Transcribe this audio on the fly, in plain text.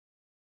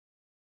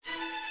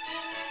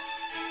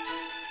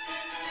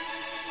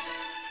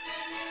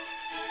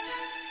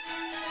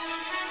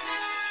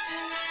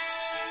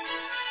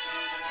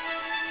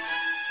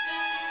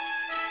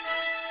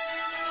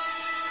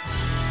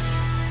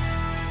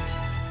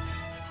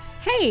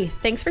Hey,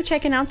 thanks for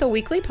checking out the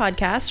weekly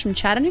podcast from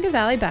Chattanooga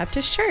Valley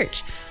Baptist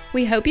Church.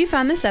 We hope you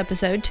found this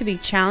episode to be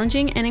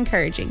challenging and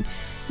encouraging.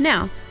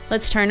 Now,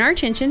 let's turn our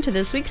attention to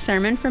this week's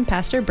sermon from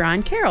Pastor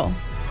Brian Carroll.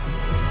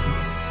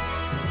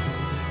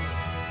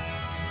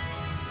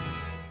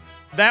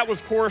 That,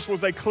 of course,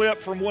 was a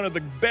clip from one of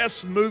the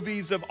best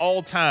movies of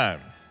all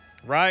time,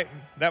 right?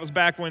 That was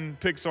back when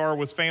Pixar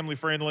was family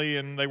friendly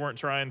and they weren't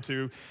trying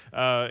to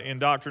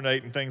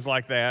indoctrinate and things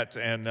like that.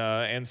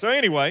 And so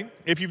anyway,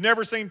 if you've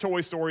never seen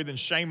Toy Story, then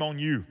shame on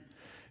you.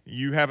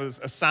 You have an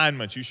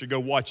assignment. You should go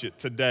watch it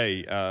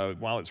today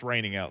while it's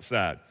raining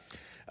outside.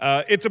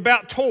 It's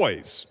about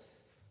toys.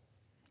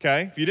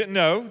 Okay, if you didn't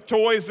know,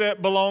 toys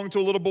that belong to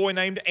a little boy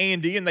named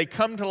Andy, and they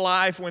come to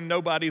life when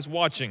nobody's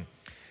watching.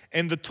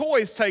 And the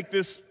toys take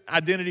this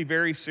identity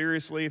very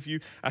seriously.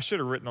 I should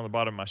have written on the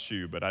bottom of my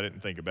shoe, but I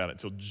didn't think about it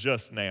until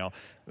just now.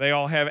 They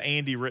all have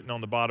Andy written on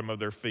the bottom of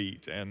their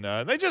feet. And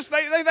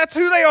that's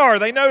who they are.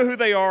 They know who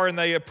they are, and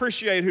they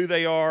appreciate who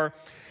they are.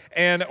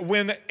 And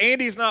when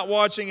Andy's not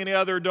watching, any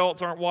other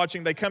adults aren't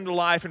watching, they come to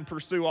life and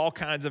pursue all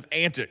kinds of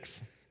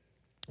antics.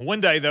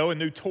 One day, though, a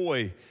new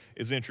toy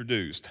is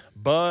introduced,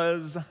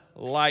 Buzz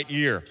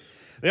Lightyear.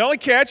 The only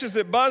catch is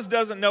that Buzz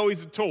doesn't know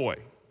he's a toy.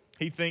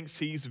 He thinks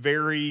he's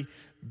very,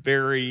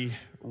 very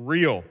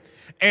real.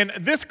 And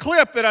this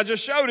clip that I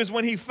just showed is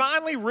when he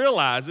finally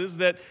realizes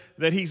that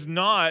he's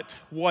not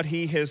what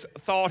he has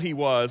thought he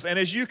was. And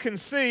as you can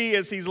see,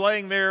 as he's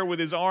laying there with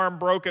his arm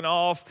broken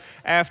off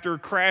after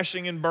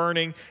crashing and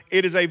burning,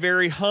 it is a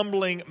very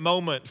humbling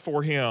moment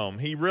for him.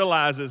 He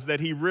realizes that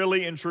he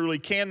really and truly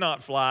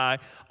cannot fly.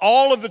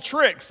 All of the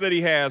tricks that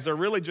he has are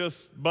really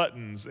just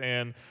buttons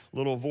and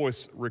little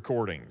voice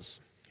recordings.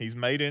 He's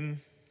made in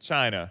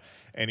China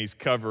and he's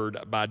covered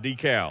by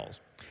decals.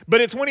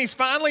 But it's when he's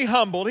finally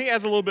humbled, he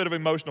has a little bit of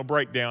emotional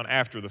breakdown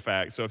after the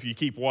fact. So if you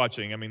keep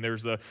watching, I mean,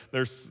 there's a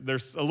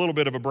little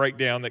bit of a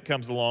breakdown that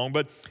comes along.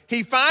 But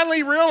he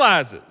finally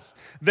realizes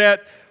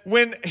that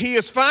when he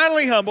is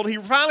finally humbled, he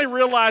finally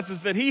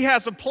realizes that he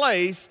has a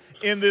place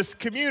in this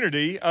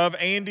community of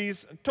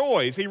Andy's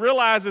toys. He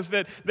realizes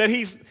that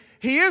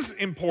he is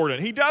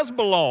important. He does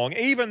belong,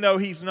 even though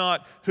he's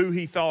not who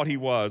he thought he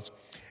was.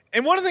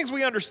 And one of the things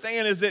we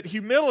understand is that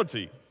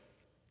humility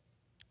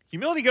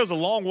goes a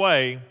long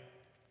way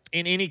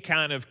in any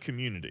kind of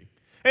community.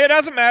 It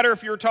doesn't matter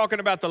if you're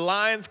talking about the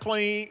Lions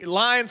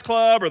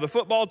Club or the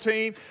football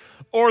team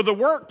or the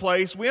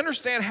workplace. We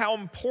understand how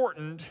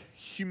important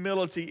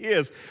humility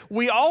is.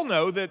 We all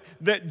know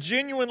that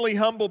genuinely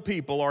humble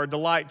people are a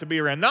delight to be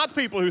around. Not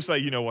people who say,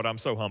 you know what, I'm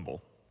so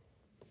humble.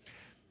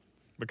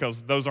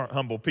 Because those aren't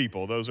humble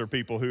people. Those are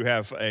people who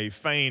have a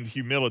feigned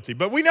humility.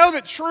 But we know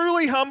that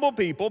truly humble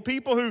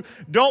people who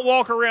don't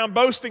walk around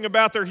boasting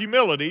about their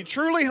humility,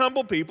 truly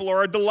humble people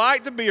are a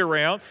delight to be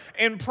around,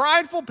 and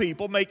prideful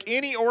people make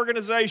any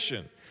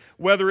organization,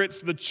 whether it's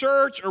the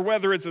church or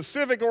whether it's a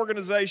civic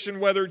organization,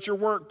 whether it's your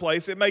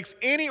workplace, it makes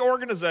any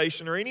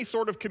organization or any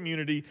sort of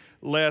community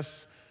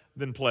less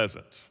than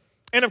pleasant.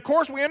 And of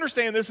course, we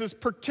understand this is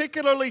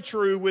particularly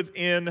true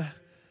within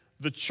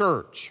the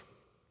church.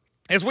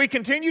 As we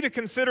continue to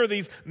consider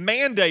these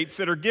mandates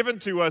that are given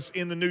to us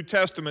in the New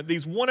Testament,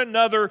 these one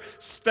another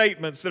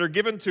statements that are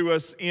given to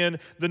us in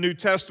the New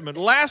Testament.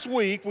 Last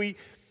week, we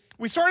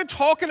started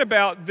talking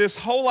about this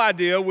whole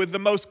idea with the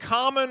most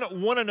common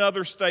one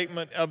another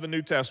statement of the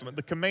New Testament,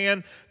 the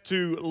command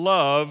to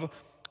love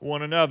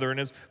one another. And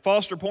as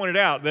Foster pointed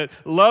out, that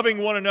loving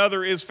one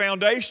another is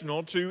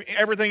foundational to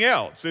everything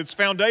else. It's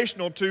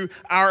foundational to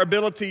our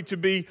ability to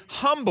be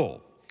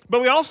humble.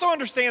 But we also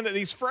understand that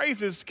these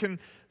phrases can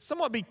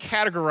somewhat be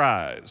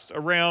categorized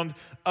around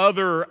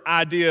other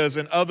ideas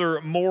and other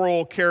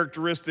moral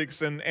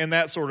characteristics and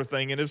that sort of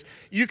thing. And as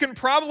you can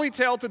probably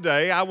tell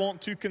today, I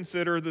want to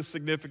consider the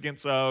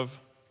significance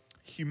of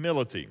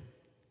humility.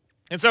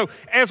 And so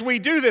as we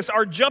do this,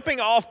 our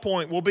jumping off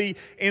point will be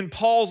in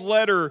Paul's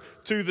letter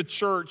to the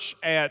church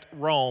at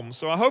Rome.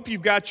 So I hope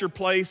you've got your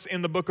place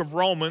in the book of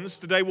Romans.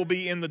 Today we'll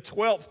be in the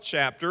 12th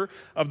chapter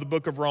of the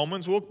book of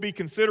Romans. We'll be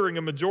considering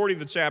a majority of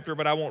the chapter,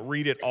 but I won't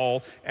read it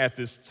all at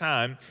this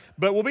time.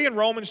 But we'll be in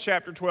Romans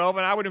chapter 12,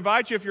 and I would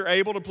invite you, if you're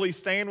able, to please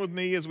stand with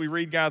me as we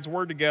read God's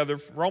word together.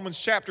 Romans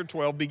chapter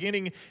 12,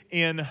 beginning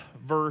in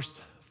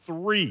verse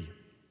 3.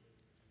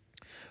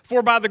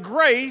 For by the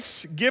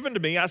grace given to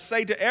me, I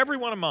say to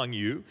everyone among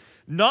you,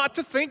 not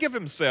to think of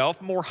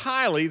himself more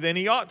highly than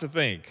he ought to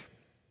think,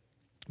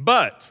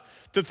 but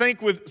to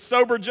think with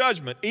sober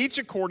judgment, each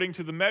according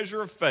to the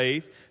measure of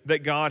faith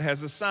that God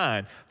has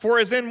assigned. For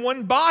as in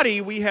one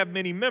body we have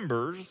many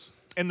members,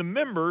 and the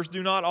members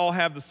do not all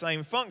have the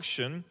same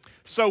function,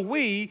 so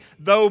we,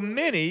 though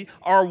many,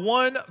 are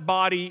one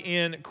body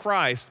in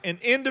Christ, and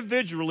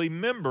individually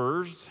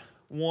members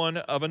one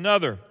of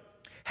another.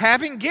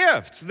 Having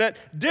gifts that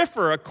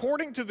differ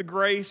according to the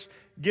grace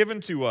given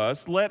to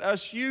us, let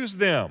us use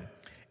them.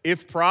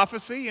 If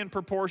prophecy, in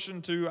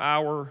proportion to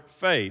our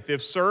faith.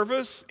 If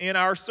service, in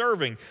our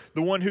serving.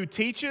 The one who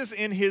teaches,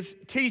 in his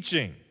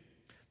teaching.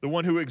 The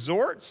one who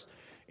exhorts,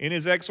 in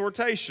his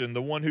exhortation.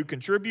 The one who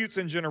contributes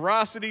in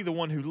generosity. The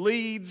one who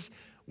leads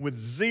with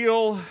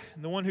zeal,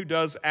 and the one who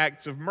does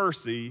acts of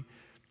mercy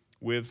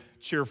with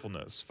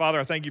cheerfulness. Father,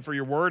 I thank you for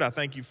your word. I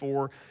thank you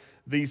for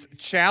these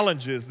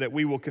challenges that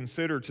we will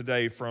consider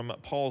today from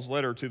Paul's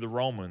letter to the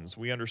Romans.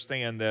 We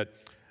understand that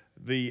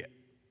the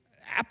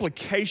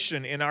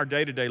application in our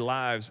day-to-day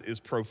lives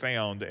is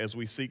profound as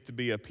we seek to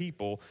be a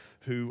people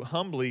who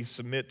humbly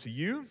submit to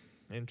you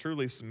and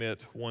truly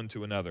submit one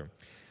to another.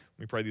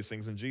 We pray these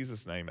things in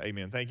Jesus' name.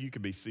 Amen. Thank you. You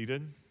can be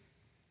seated.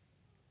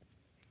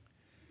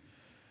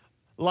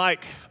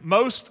 Like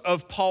most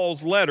of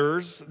Paul's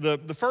letters,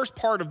 the first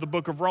part of the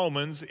book of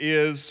Romans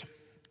is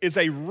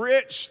a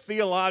rich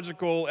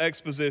theological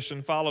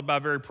exposition followed by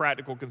very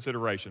practical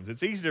considerations.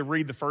 It's easy to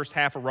read the first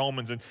half of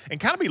Romans and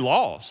kind of be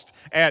lost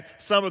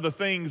at some of the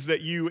things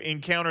that you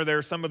encounter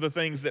there, some of the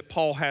things that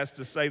Paul has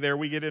to say there.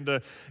 We get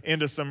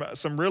into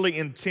some really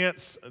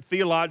intense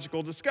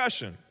theological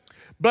discussion.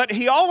 But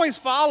he always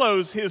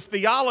follows his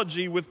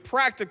theology with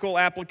practical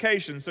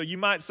application. So you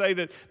might say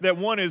that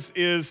one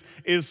is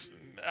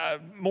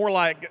more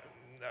like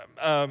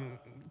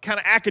kind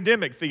of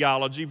academic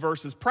theology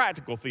versus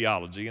practical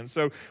theology. And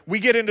so we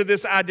get into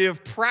this idea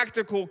of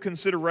practical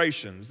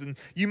considerations. And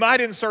you might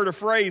insert a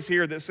phrase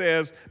here that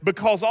says,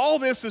 because all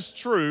this is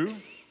true,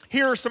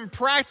 here are some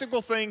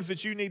practical things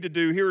that you need to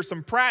do. Here are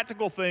some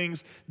practical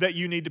things that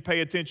you need to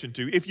pay attention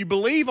to. If you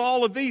believe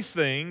all of these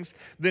things,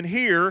 then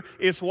here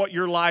is what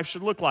your life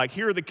should look like.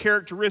 Here are the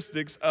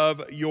characteristics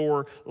of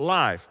your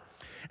life.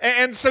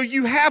 And so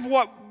you have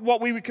what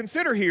we would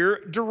consider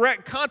here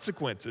direct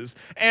consequences.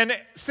 And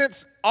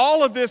since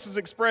all of this is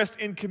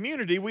expressed in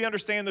community, we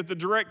understand that the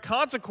direct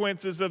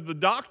consequences of the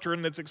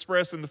doctrine that's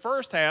expressed in the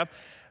first half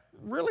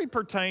really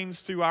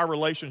pertains to our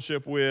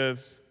relationship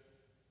with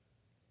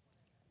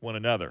one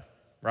another,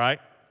 right?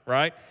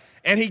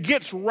 And he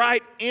gets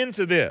right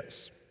into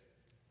this.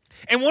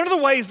 And one of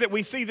the ways that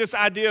we see this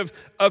idea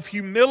of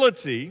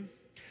humility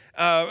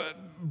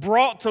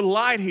brought to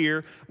light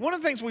here, one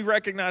of the things we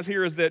recognize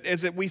here is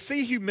that we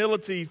see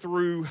humility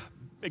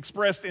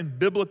expressed in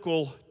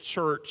biblical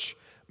church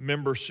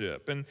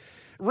membership. In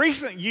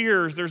recent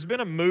years, there's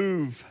been a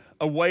move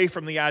away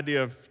from the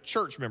idea of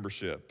church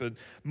membership. And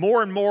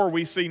more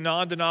we see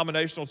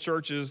non-denominational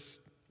churches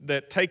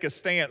that take a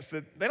stance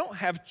that they don't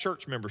have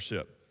church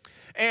membership.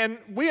 And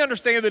we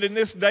understand that in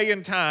this day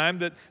and time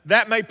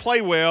that may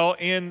play well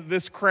in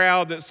this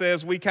crowd that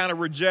says we kind of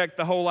reject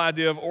the whole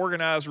idea of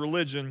organized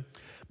religion.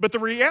 But the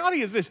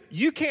reality is this: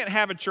 you can't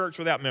have a church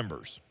without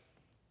members.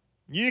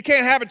 You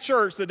can't have a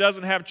church that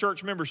doesn't have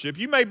church membership.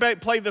 You may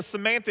play the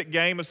semantic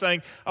game of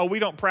saying, oh, we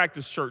don't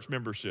practice church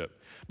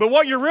membership. But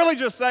what you're really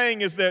just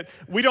saying is that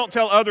we don't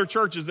tell other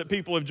churches that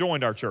people have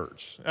joined our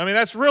church. I mean,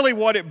 that's really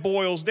what it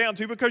boils down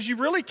to, because you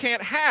really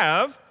can't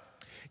have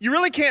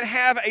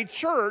a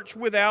church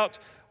without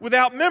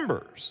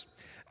members.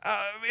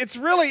 It's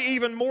really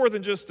even more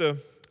than just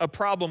a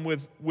problem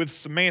with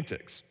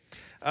semantics.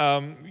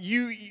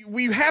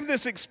 We have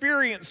this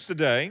experience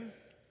today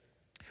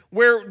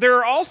where there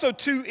are also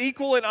two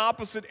equal and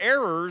opposite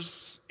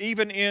errors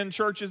even in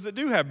churches that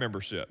do have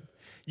membership.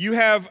 You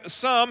have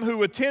some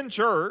who attend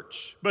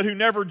church but who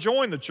never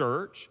join the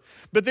church,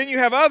 but then you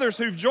have others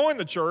who've joined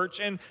the church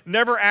and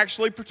never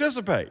actually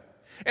participate.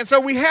 And so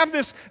we have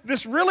this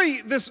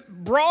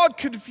broad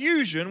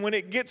confusion when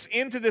it gets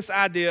into this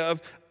idea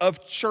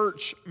of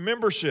church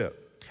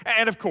membership.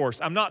 And of course,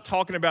 I'm not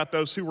talking about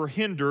those who were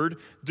hindered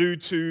due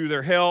to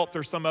their health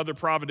or some other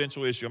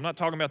providential issue. I'm not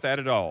talking about that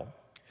at all.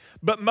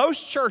 But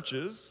most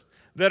churches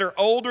that are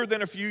older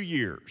than a few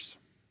years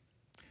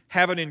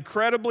have an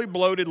incredibly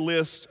bloated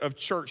list of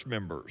church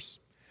members.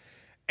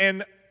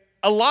 And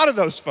a lot of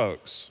those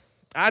folks,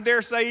 I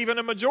dare say even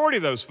a majority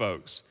of those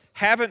folks,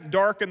 haven't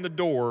darkened the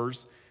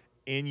doors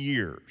in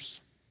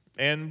years.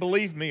 And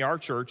believe me, our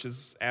church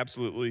is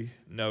absolutely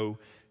no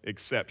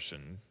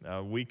exception.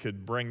 We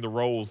could bring the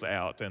rolls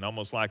out and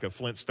almost like a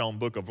Flintstone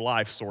Book of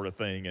Life sort of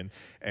thing,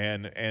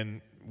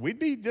 and we'd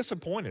be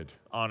disappointed,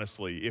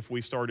 honestly, if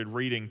we started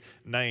reading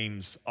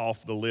names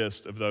off the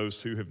list of those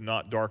who have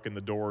not darkened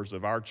the doors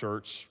of our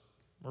church,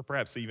 or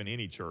perhaps even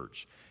any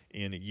church,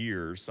 in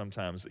years,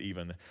 sometimes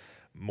even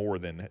more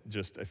than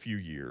just a few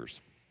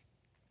years.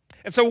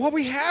 And so what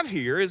we have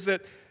here is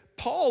that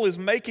Paul is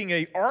making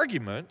an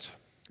argument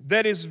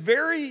that is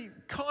very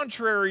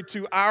contrary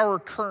to our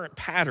current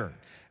pattern.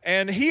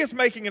 And he is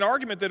making an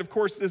argument that, of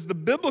course, is the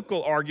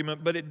biblical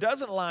argument, but it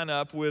doesn't line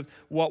up with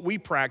what we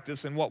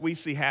practice and what we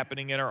see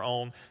happening in our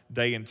own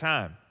day and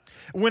time.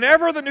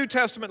 Whenever the New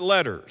Testament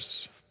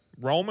letters,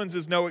 Romans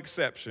is no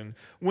exception,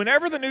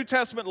 whenever the New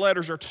Testament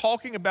letters are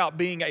talking about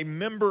being a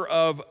member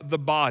of the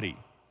body,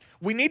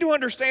 we need to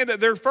understand that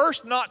they're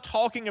first not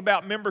talking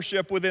about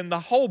membership within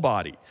the whole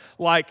body.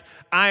 Like,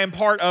 I am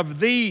part of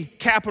the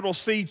capital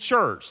C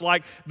church,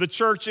 like the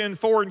church in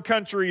foreign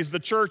countries, the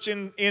church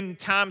in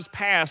times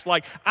past.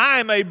 Like, I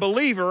am a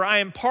believer, I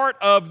am part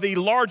of the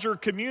larger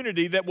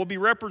community that will be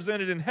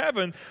represented in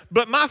heaven,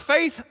 but my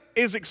faith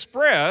is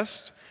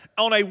expressed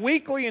on a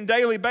weekly and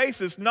daily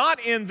basis,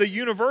 not in the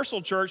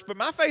universal church, but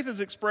my faith is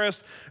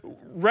expressed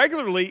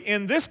regularly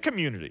in this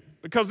community.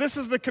 because this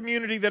is the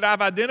community that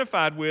I've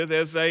identified with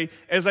as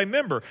a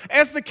member.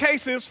 As the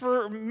case is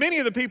for many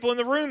of the people in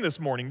the room this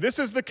morning. This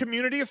is the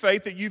community of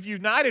faith that you've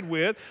united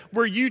with,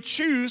 where you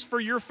choose for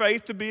your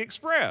faith to be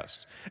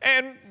expressed.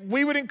 And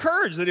we would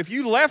encourage that if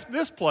you left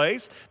this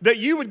place, that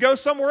you would go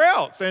somewhere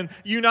else and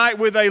unite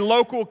with a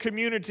local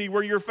community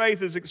where your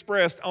faith is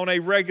expressed on a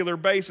regular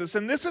basis.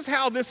 And this is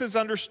how this is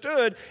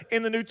understood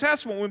in the New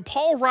Testament. When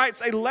Paul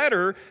writes a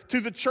letter to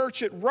the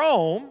church at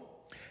Rome,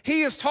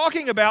 he is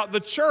talking about the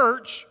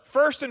church,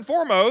 first and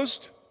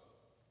foremost,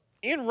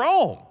 in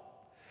Rome.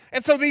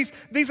 And so these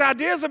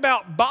ideas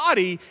about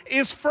body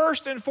is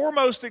first and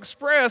foremost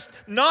expressed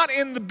not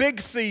in the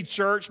big C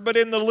church, but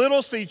in the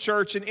little c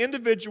church in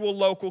individual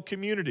local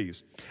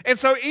communities. And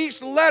so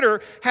each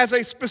letter has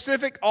a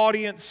specific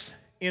audience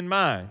in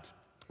mind.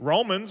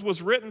 Romans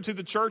was written to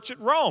the church at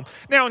Rome.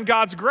 Now, in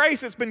God's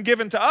grace, it's been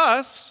given to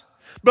us.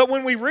 But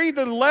when we read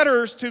the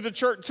letters to the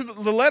church,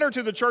 the letter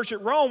to the church at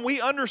Rome,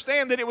 we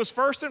understand that it was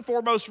first and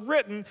foremost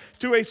written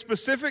to a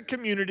specific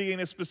community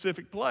in a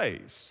specific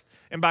place.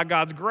 And by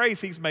God's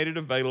grace, He's made it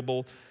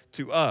available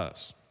to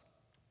us.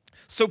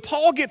 So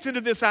Paul gets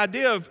into this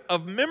idea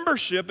of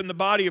membership in the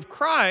body of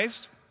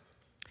Christ,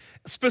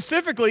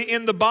 specifically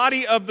in the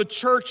body of the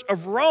church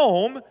of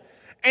Rome,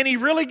 and he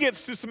really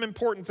gets to some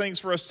important things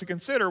for us to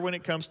consider when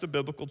it comes to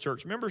biblical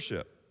church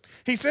membership.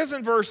 He says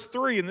in verse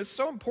 3, and this is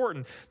so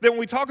important, that when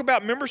we talk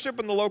about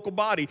membership in the local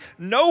body,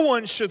 no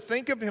one should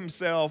think of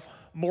himself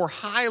more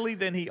highly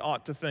than he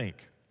ought to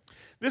think.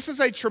 This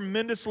is a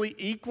tremendously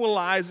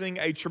equalizing,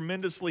 a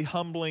tremendously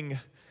humbling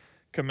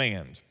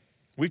command.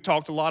 We've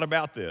talked a lot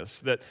about this,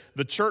 that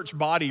the church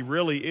body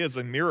really is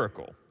a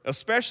miracle,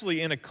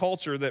 especially in a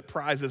culture that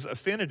prizes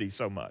affinity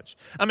so much.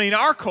 I mean,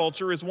 our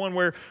culture is one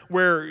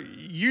where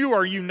you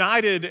are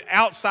united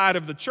outside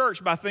of the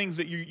church by things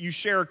that you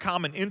share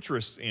common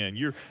interests in.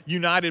 You're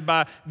united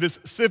by this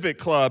civic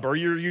club, or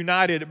you're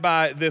united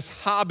by this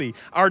hobby.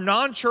 Our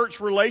non-church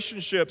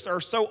relationships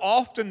are so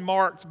often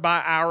marked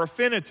by our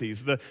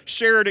affinities, the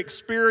shared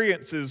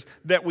experiences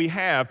that we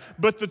have.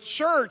 But the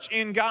church,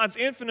 in God's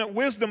infinite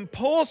wisdom,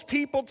 pulls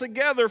people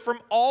together from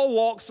all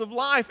walks of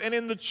life. And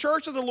in the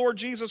church of the Lord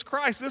Jesus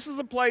Christ, this is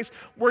a place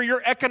where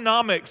your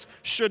economics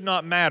should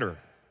not matter.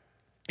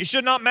 It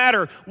should not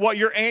matter what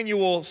your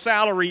annual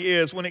salary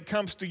is when it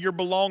comes to your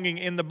belonging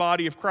in the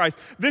body of Christ.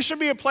 This should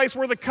be a place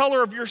where the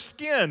color of your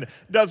skin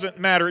doesn't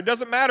matter. It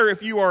doesn't matter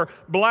if you are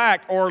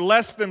black or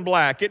less than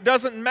black. It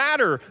doesn't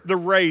matter the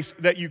race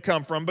that you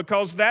come from,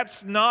 because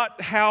that's not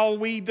how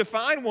we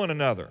define one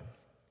another.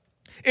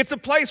 It's a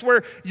place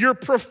where your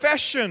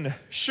profession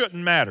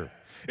shouldn't matter.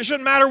 It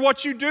shouldn't matter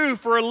what you do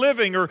for a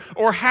living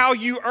or how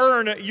you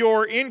earn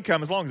your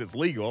income, as long as it's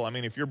legal. I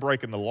mean, if you're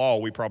breaking the law,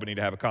 we probably need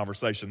to have a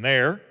conversation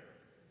there.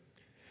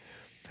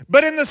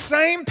 But in the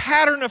same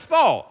pattern of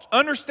thought,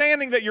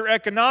 understanding that your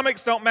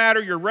economics don't matter,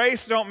 your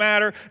race don't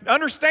matter,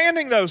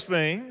 understanding those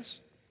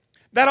things,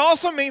 that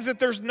also means that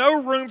there's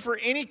no room for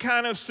any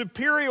kind of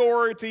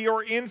superiority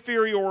or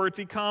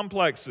inferiority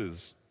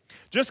complexes.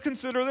 Just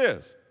consider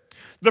this.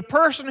 The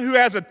person who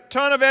has a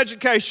ton of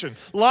education,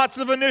 lots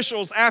of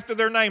initials after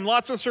their name,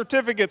 lots of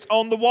certificates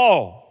on the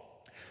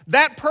wall,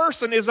 that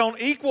person is on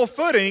equal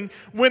footing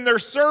when they're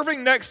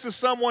serving next to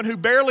someone who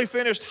barely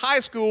finished high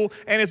school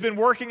and has been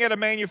working at a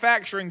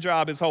manufacturing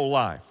job his whole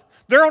life.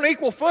 They're on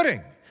equal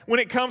footing when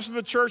it comes to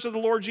the church of the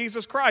Lord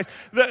Jesus Christ.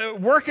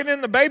 Working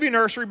in the baby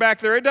nursery back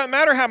there, it doesn't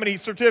matter how many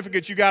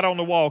certificates you got on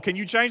the wall. Can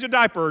you change a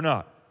diaper or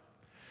not?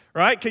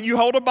 Right? Can you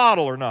hold a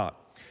bottle or not?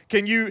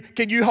 Can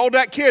you hold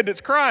that kid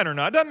that's crying or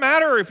not? It doesn't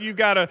matter if you've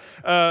got a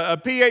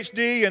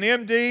PhD, an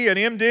MD,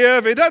 an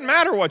MDiv. It doesn't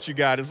matter what you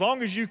got, as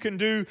long as you can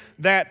do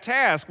that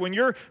task. When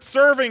you're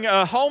serving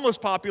a homeless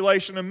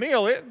population a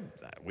meal,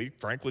 we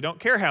frankly don't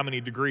care how many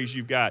degrees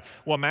you've got.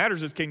 What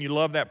matters is, can you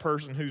love that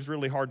person who's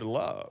really hard to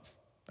love?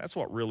 That's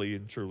what really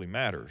and truly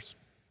matters.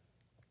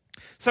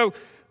 So,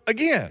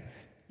 again,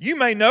 you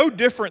may know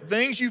different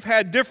things. You've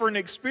had different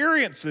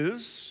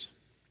experiences.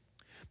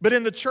 But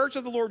in the church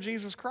of the Lord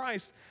Jesus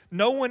Christ,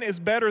 no one is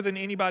better than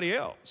anybody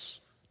else.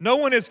 No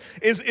one is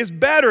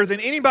better than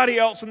anybody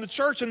else in the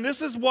church. And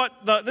this is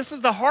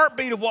the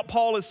heartbeat of what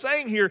Paul is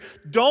saying here.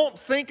 Don't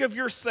think of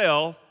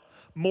yourself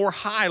more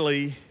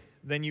highly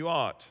than you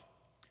ought.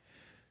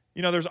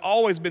 You know, there's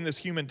always been this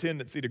human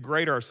tendency to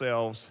grade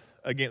ourselves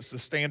against the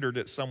standard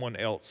that someone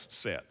else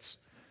sets,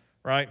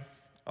 right?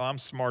 Oh, I'm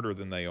smarter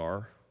than they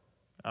are.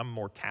 I'm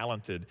more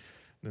talented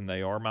than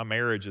they are. My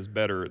marriage is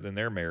better than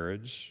their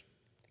marriage.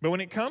 But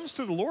when it comes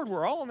to the Lord,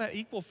 we're all on that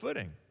equal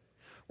footing.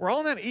 We're all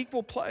in that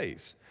equal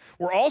place.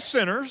 We're all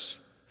sinners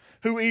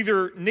who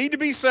either need to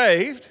be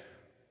saved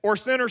or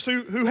sinners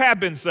who have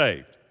been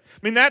saved. I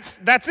mean, that's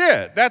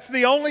it. That's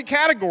the only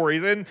category.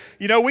 Then,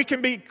 you know, we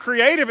can be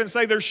creative and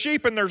say there's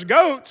sheep and there's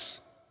goats,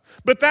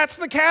 but that's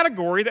the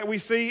category that we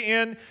see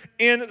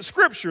in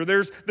Scripture.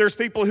 There's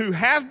people who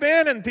have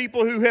been and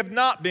people who have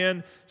not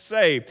been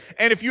saved.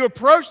 And if you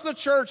approach the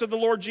church of the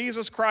Lord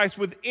Jesus Christ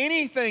with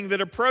anything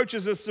that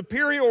approaches a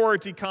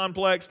superiority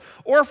complex,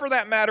 or for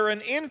that matter, an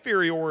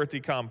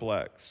inferiority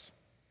complex,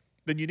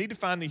 then you need to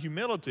find the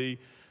humility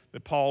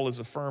that Paul is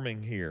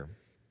affirming here.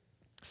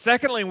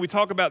 Secondly, when we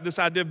talk about this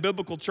idea of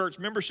biblical church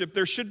membership,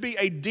 there should be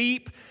a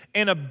deep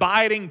and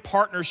abiding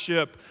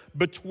partnership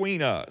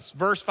between us.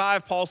 Verse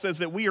 5, Paul says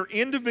that we are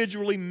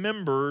individually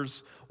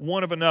members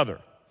one of another.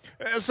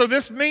 So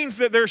this means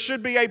that there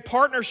should be a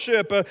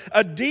partnership,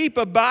 a deep,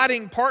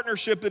 abiding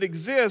partnership that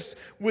exists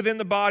within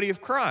the body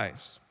of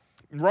Christ.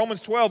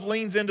 Romans 12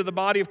 leans into the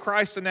body of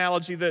Christ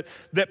analogy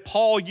that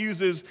Paul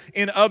uses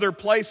in other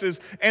places,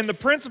 and the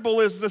principle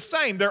is the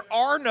same. There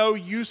are no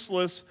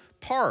useless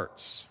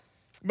parts.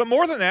 But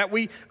more than that,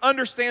 we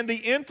understand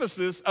the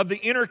emphasis of the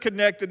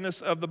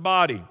interconnectedness of the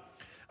body.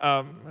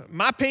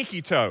 My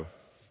pinky toe,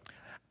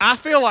 I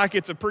feel like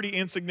it's a pretty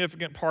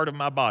insignificant part of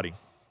my body.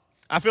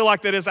 I feel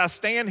like that as I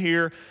stand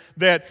here,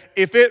 that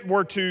if it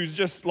were to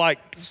just like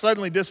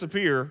suddenly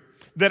disappear,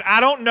 that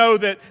I don't know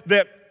that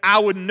I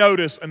would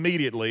notice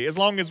immediately, as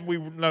long as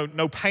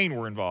no pain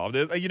were involved.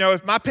 You know,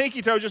 if my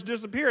pinky toe just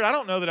disappeared, I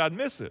don't know that I'd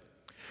miss it.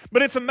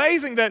 But it's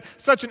amazing that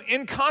such an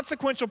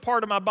inconsequential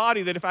part of my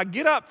body that if I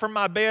get up from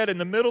my bed in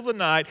the middle of the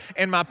night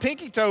and my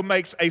pinky toe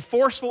makes a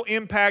forceful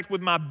impact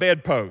with my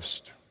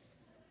bedpost,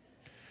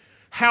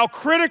 how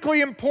critically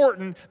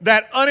important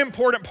that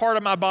unimportant part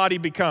of my body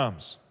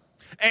becomes.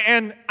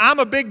 And I'm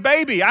a big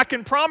baby. I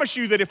can promise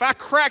you that if I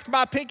cracked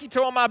my pinky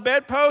toe on my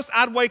bedpost,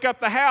 I'd wake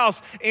up the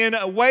house in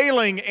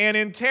wailing and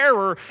in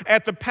terror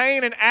at the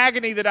pain and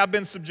agony that I've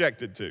been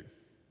subjected to.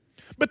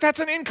 But that's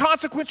an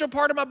inconsequential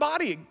part of my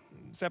body,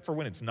 except for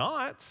when it's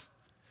not.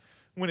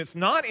 When it's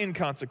not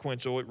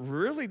inconsequential, it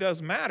really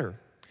does matter.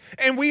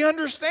 And we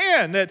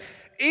understand that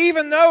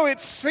even though it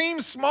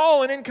seems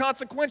small and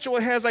inconsequential,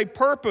 it has a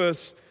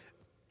purpose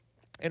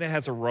and it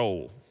has a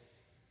role.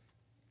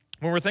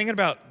 When we're thinking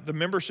about the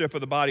membership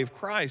of the body of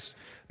Christ,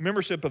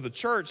 membership of the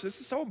church,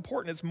 this is so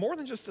important. It's more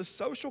than just a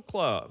social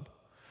club.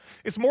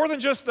 It's more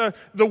than just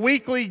the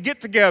weekly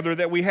get-together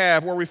that we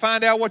have where we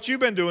find out what you've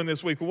been doing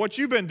this week or what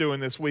you've been doing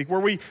this week,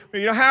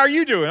 where how are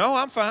you doing? Oh,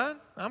 I'm fine.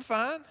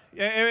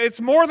 It's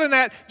more than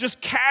that,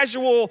 just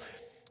casual,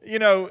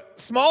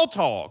 small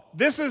talk.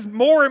 This is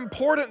more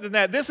important than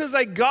that. This is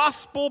a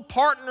gospel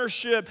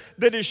partnership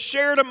that is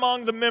shared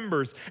among the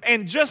members.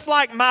 And just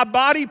like my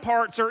body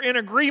parts are in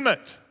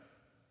agreement,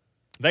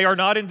 they are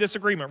not in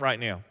disagreement right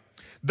now.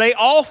 They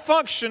all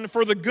function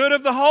for the good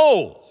of the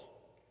whole.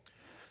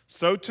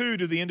 So too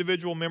do the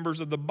individual members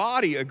of the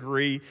body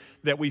agree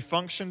that we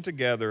function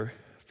together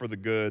for the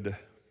good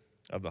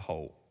of the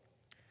whole.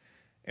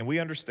 And we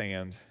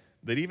understand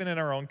that even in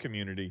our own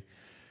community,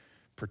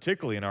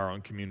 particularly in our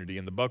own community,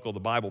 in the Buckle of the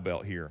Bible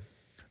Belt here,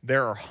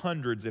 there are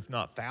hundreds, if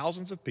not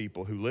thousands of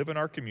people who live in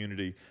our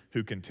community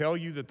who can tell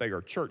you that they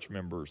are church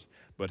members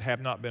but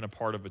have not been a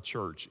part of a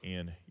church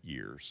in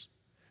years.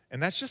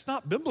 And that's just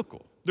not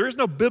biblical. There is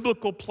no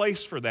biblical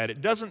place for that.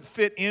 It doesn't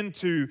fit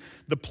into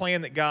the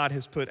plan that God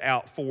has put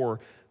out for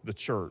the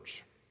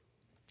church.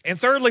 And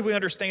thirdly, we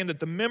understand that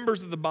the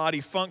members of the body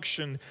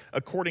function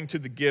according to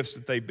the gifts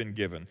that they've been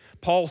given.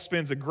 Paul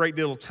spends a great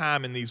deal of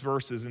time in these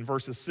verses, in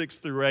verses 6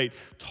 through 8,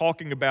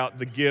 talking about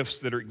the gifts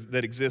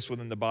that exist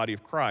within the body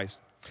of Christ.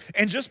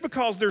 And just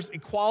because there's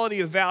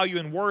equality of value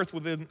and worth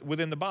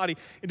within the body,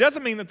 it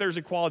doesn't mean that there's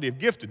equality of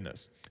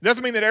giftedness. It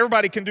doesn't mean that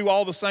everybody can do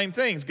all the same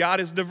things.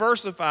 God is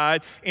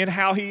diversified in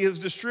how He has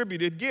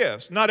distributed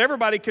gifts. Not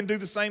everybody can do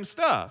the same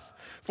stuff.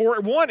 For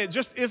one, it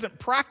just isn't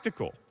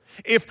practical.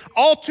 If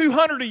all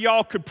 200 of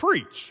y'all could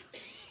preach,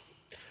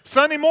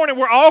 Sunday morning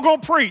we're all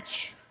going to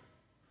preach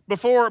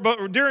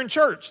during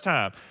church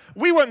time.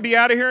 We wouldn't be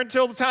out of here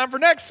until the time for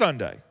next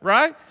Sunday,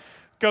 right?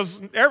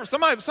 Because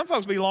some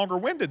folks be longer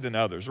winded than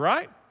others,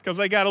 right? Because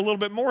they got a little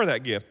bit more of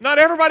that gift. Not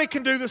everybody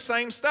can do the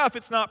same stuff.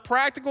 It's not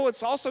practical.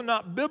 It's also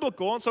not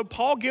biblical. And so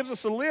Paul gives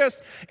us a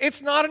list.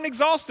 It's not an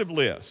exhaustive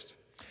list.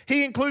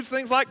 He includes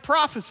things like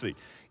prophecy. You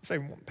say,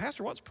 well,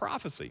 Pastor, what's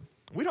prophecy?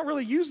 We don't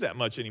really use that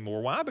much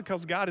anymore. Why?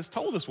 Because God has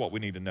told us what we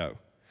need to know.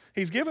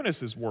 He's given us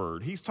His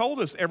word. He's told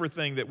us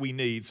everything that we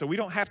need. So we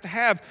don't have to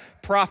have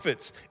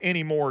prophets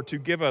anymore to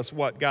give us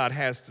what God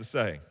has to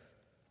say.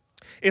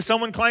 If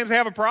someone claims to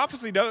have a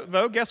prophecy,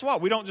 though, guess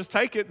what? We don't just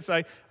take it and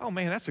say, oh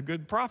man, that's a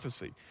good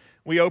prophecy.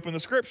 We open the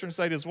scripture and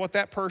say, does what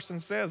that person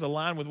says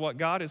align with what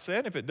God has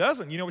said? If it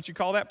doesn't, you know what you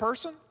call that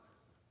person?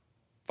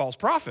 False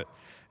prophet.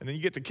 And then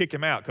you get to kick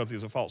him out because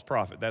he's a false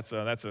prophet. That's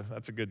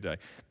a good day.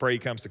 Pray he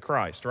comes to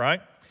Christ,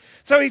 right?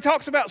 So he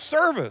talks about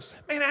service.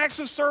 Man, acts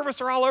of service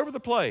are all over the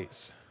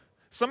place.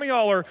 Some of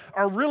y'all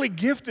are really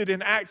gifted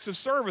in acts of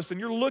service, and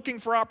you're looking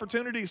for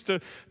opportunities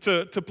to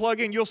plug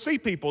in. You'll see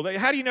people.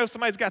 How do you know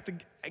somebody's got the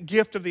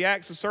gift of the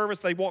acts of service?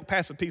 They walk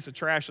past a piece of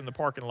trash in the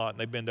parking lot, and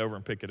they bend over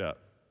and pick it up.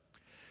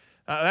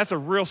 That's a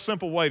real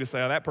simple way to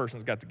say, oh, that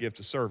person's got the gift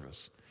of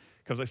service,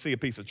 because they see a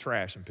piece of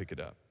trash and pick it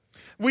up.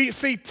 We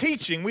see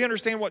teaching. We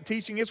understand what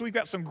teaching is. We've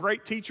got some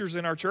great teachers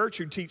in our church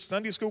who teach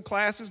Sunday school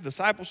classes,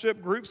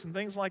 discipleship groups, and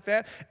things like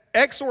that.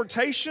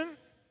 Exhortation.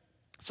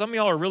 Some of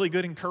y'all are really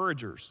good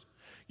encouragers.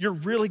 You're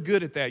really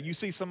good at that. You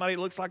see somebody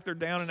that looks like they're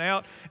down and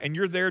out, and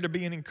you're there to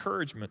be an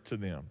encouragement to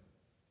them.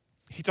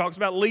 He talks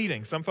about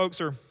leading. Some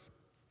folks are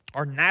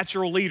are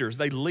natural leaders.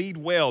 They lead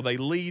well. They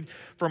lead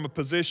from a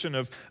position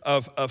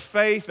of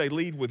faith. They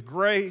lead with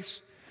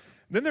grace.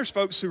 Then there's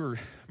folks who are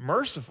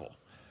merciful.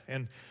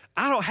 And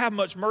I don't have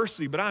much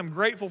mercy, but I'm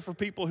grateful for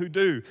people who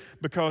do,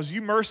 because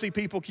you mercy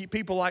people keep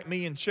people like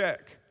me in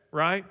check,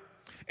 right?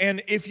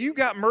 And if you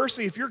got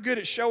mercy, if you're good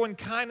at showing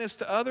kindness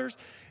to others,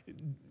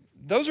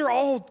 those are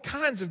all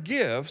kinds of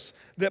gifts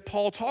that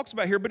Paul talks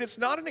about here, but it's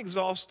not an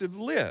exhaustive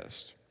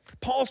list.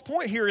 Paul's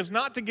point here is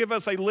not to give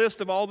us a list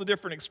of all the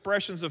different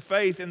expressions of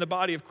faith in the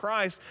body of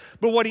Christ,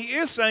 but what he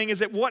is saying is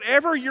that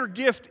whatever your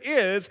gift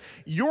is,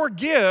 your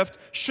gift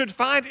should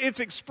find its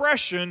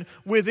expression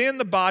within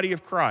the body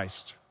of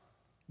Christ.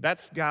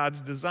 That's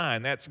God's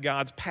design. That's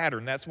God's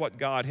pattern. That's what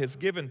God has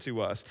given to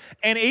us.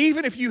 And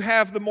even if you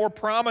have the more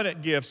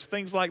prominent gifts,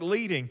 things like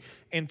leading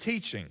and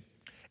teaching,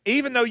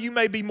 even though you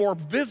may be more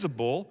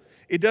visible,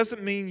 it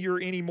doesn't mean you're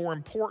any more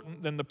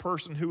important than the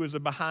person who is a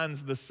behind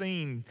the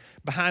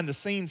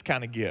scenes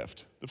kind of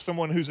gift.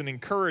 Someone who's an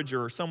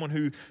encourager, or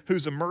someone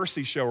who's a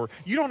mercy shower.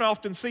 You don't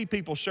often see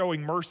people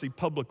showing mercy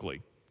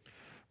publicly,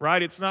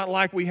 right? It's not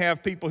like we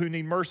have people who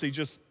need mercy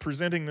just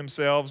presenting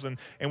themselves and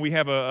we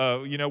have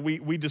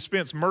we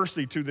dispense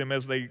mercy to them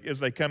as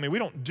they come in. We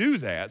don't do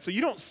that. So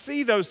you don't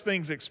see those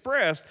things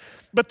expressed,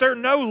 but they're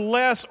no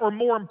less or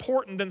more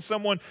important than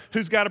someone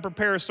who's got to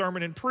prepare a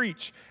sermon and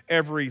preach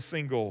every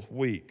single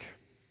week.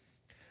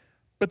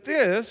 But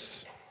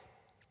this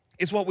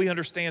is what we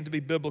understand to be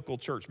biblical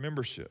church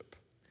membership.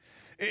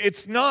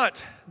 It's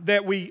not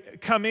that we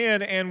come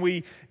in and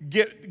we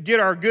get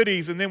our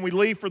goodies and then we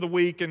leave for the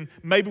week and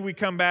maybe we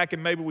come back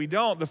and maybe we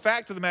don't. The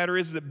fact of the matter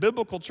is that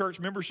biblical church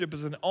membership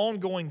is an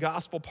ongoing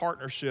gospel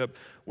partnership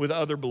with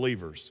other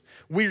believers.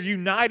 We're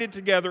united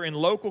together in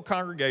local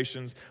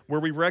congregations where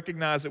we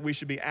recognize that we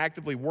should be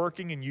actively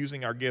working and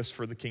using our gifts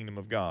for the kingdom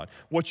of God.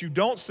 What you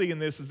don't see in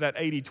this is that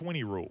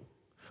 80-20 rule,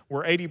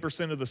 where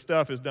 80% of the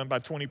stuff is done by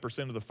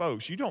 20% of the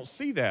folks. You don't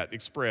see that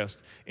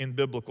expressed in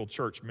biblical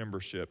church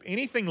membership.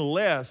 Anything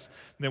less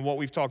than what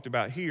we've talked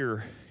about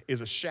here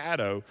is a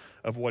shadow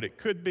of what it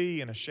could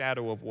be and a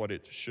shadow of what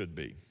it should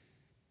be.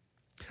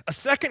 A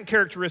second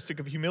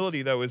characteristic of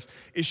humility, though, is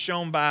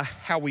shown by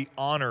how we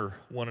honor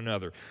one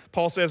another.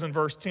 Paul says in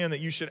verse 10 that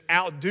you should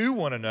outdo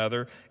one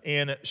another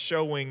in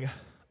showing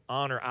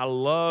honor. I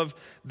love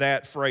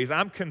that phrase.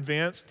 I'm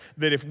convinced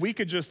that if we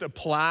could just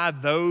apply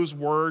those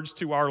words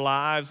to our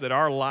lives, that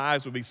our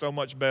lives would be so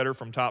much better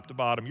from top to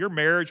bottom. Your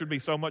marriage would be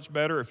so much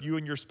better if you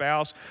and your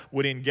spouse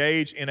would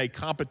engage in a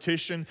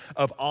competition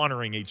of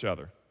honoring each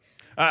other.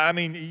 I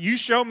mean, you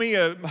show me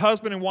a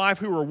husband and wife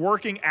who are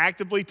working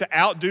actively to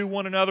outdo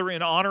one another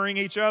in honoring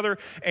each other,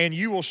 and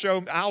I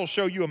will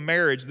show you a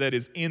marriage that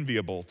is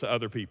enviable to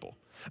other people.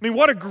 I mean,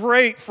 what a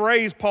great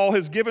phrase Paul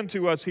has given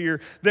to us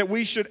here, that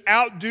we should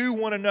outdo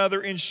one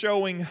another in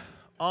showing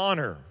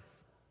honor.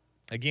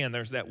 Again,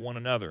 there's that one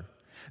another.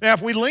 Now,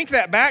 if we link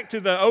that back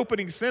to the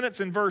opening sentence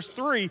in verse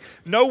 3,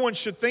 no one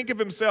should think of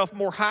himself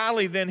more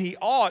highly than he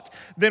ought,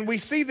 then we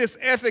see this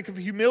ethic of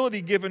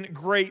humility given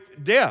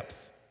great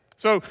depth.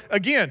 So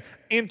again,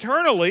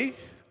 internally,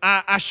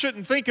 I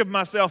shouldn't think of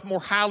myself more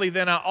highly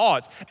than I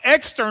ought.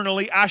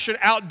 Externally, I should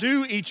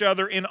outdo each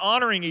other in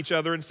honoring each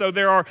other. And so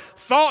there are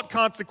thought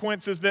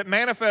consequences that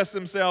manifest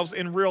themselves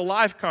in real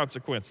life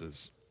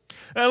consequences.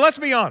 Now, let's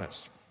be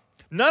honest.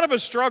 None of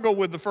us struggle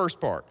with the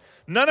first part.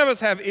 None of us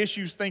have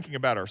issues thinking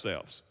about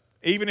ourselves,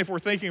 even if we're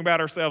thinking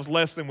about ourselves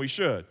less than we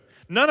should.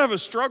 None of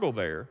us struggle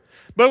there.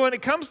 But when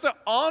it comes to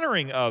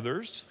honoring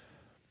others,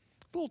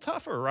 it's a little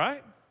tougher,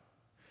 right?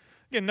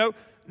 Again,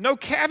 no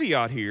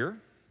caveat here,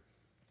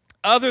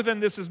 other than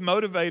this is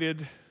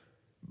motivated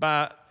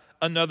by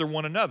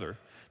one another,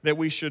 that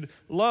we should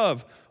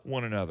love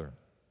one another.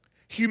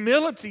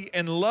 Humility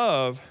and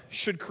love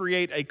should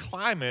create a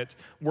climate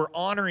where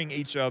honoring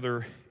each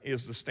other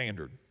is the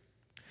standard.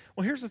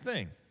 Well, here's the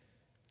thing.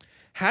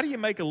 How do you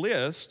make a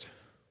list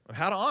of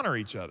how to honor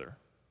each other?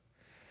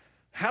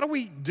 How do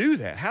we do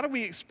that? How do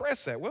we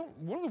express that? Well,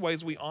 one of the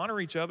ways we honor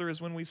each other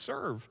is when we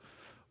serve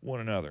one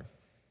another.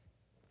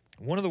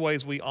 One of the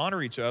ways we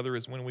honor each other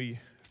is when we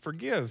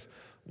forgive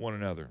one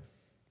another.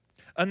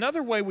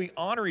 Another way we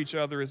honor each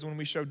other is when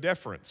we show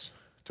deference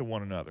to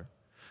one another.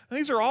 And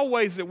these are all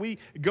ways that we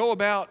go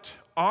about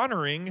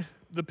honoring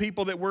the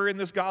people that we're in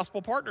this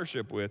gospel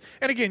partnership with.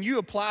 And again, you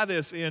apply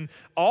this in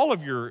all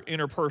of your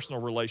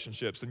interpersonal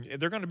relationships, and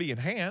they're going to be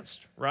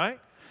enhanced, right?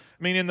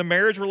 I mean, in the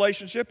marriage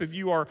relationship, if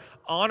you are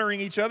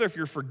honoring each other, if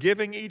you're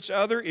forgiving each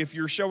other, if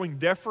you're showing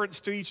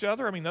deference to each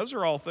other, I mean, those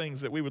are all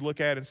things that we would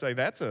look at and say,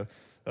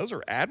 those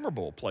are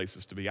admirable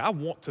places to be. I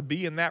want to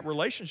be in that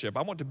relationship.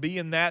 I want to be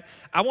in that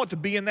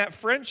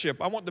friendship.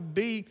 I want to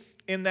be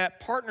in that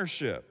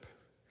partnership.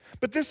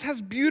 But this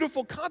has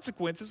beautiful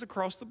consequences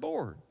across the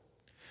board,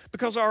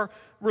 because our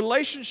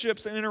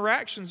relationships and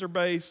interactions are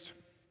based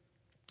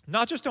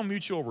not just on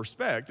mutual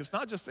respect. It's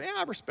not just,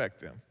 I respect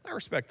them. I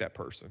respect that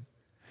person.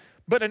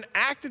 But an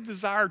active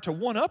desire to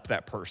one-up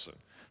that person.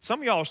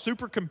 Some of y'all are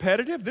super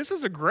competitive. This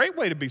is a great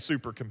way to be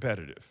super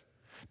competitive.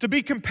 To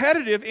be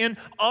competitive in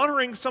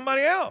honoring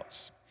somebody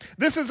else.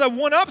 This is a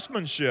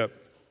one-upsmanship.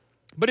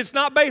 But it's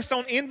not based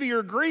on envy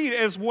or greed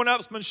as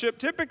one-upsmanship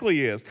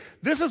typically is.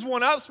 This is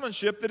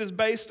one-upsmanship that is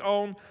based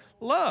on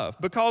love.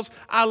 Because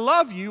I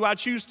love you, I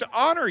choose to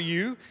honor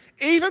you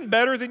even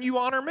better than you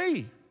honor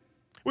me.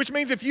 Which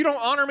means if you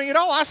don't honor me at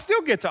all, I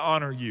still get to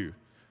honor you.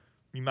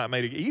 You might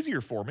make it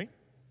easier for me,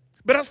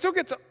 but I still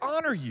get to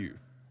honor you.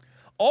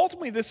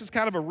 Ultimately, this is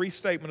kind of a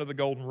restatement of the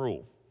golden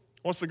rule.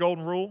 What's the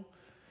golden rule?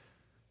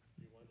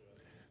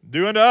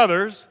 Do unto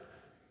others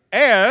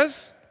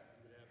as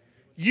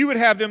you would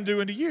have them do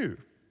unto you.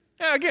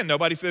 Now, again,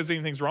 nobody says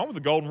anything's wrong with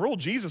the golden rule.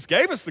 Jesus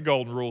gave us the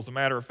golden rule, as a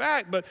matter of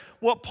fact. But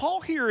what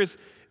Paul here is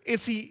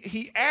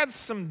he adds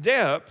some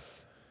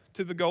depth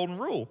to the golden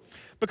rule.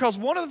 Because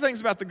one of the things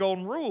about the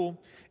golden rule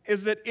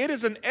is that it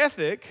is an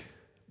ethic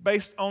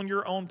based on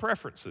your own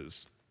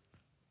preferences.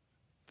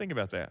 Think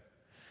about that.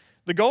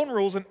 The golden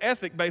rule is an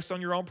ethic based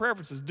on your own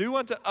preferences. Do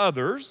unto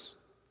others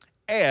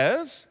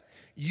as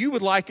you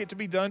would like it to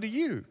be done to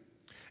you.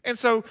 And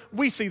so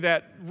we see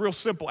that real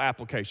simple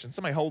application.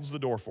 Somebody holds the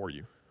door for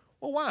you.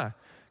 Well, why?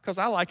 Because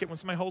I like it when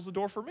somebody holds the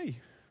door for me,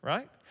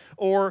 right?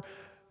 Or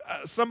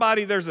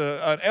there's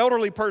an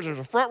elderly person, there's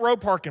a front row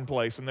parking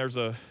place, and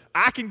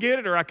I can get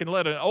it or I can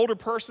let an older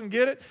person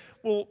get it.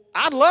 Well,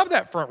 I'd love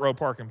that front row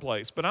parking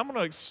place, but I'm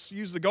going to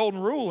use the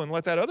golden rule and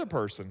let that other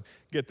person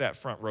get that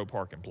front row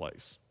parking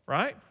place,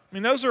 right? I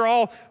mean, those are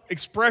all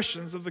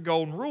expressions of the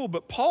golden rule,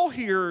 but Paul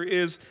here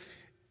is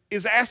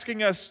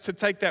asking us to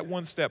take that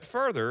one step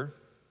further,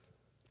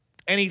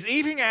 and he's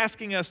even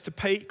asking us to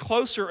pay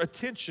closer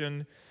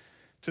attention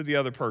to the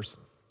other person.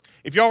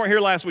 If y'all weren't here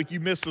last week, you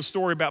missed the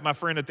story about my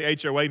friend at the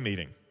HOA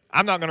meeting.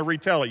 I'm not going to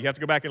retell it. You have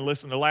to go back and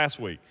listen to last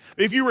week.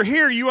 If you were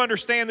here, you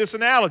understand this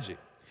analogy.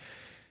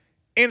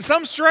 In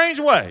some strange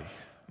way,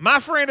 my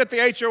friend at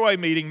the HOA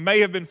meeting may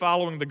have been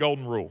following the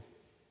golden rule.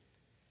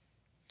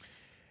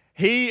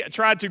 He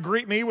tried to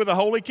greet me with a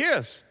holy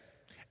kiss.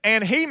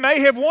 And he may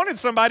have wanted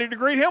somebody to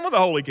greet him with a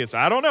holy kiss.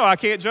 I don't know. I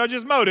can't judge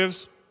his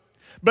motives.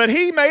 But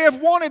he may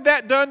have wanted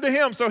that done to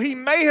him. So he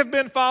may have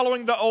been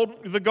following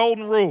the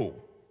golden rule.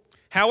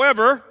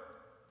 However,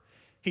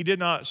 he did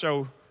not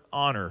show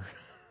honor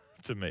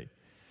to me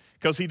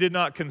because he did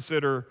not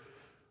consider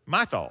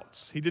my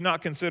thoughts. He did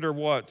not consider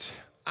what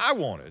I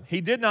wanted.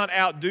 He did not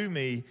outdo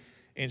me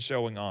in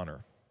showing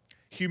honor.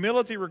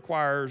 Humility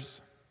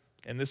requires,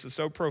 and this is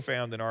so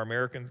profound in our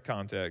American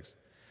context,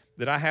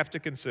 that I have to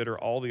consider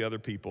all the other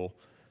people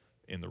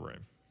in the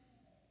room.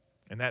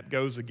 And that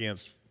goes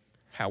against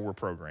how we're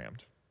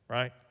programmed,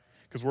 right?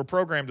 Because we're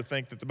programmed to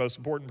think that the most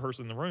important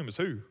person in the room is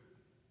who?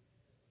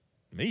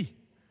 Me,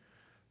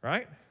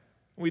 right?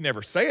 We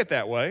never say it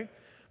that way,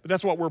 but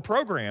that's what we're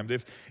programmed.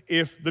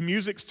 If the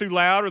music's too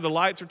loud or the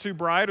lights are too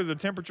bright or the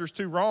temperature's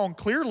too wrong,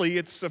 clearly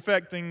it's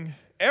affecting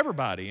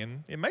everybody,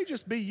 and it may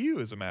just be you,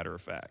 as a matter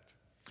of fact.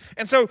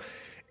 And so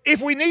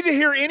if we need to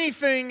hear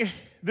anything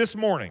this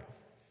morning,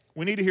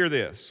 we need to hear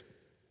this.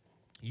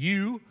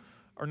 You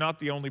are not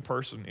the only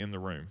person in the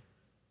room.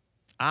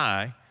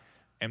 I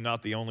am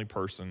not the only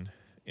person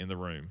in the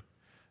room.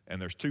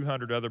 And there's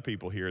 200 other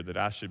people here that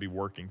I should be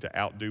working to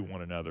outdo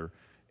one another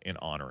in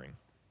honoring.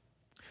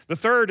 The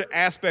third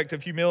aspect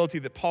of humility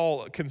that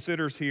Paul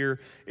considers here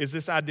is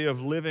this idea of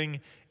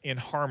living in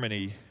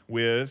harmony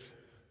with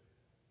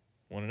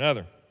one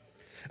another.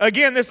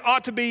 Again, this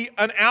ought to be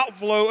an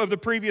outflow of the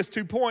previous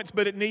 2 points,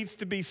 but it needs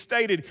to be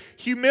stated.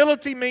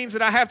 Humility means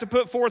that I have to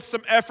put forth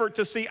some effort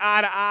to see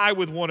eye to eye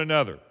with one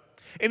another.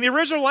 In the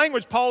original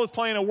language, Paul is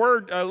playing a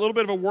little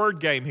bit of a word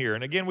game here.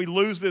 And again, we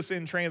lose this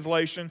in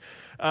translation.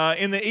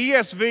 In the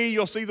ESV,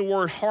 you'll see the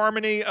word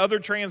harmony. Other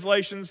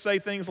translations say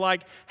things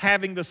like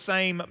having the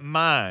same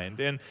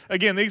mind. And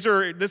again,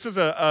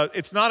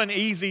 it's not an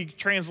easy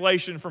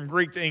translation from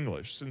Greek to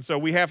English. And so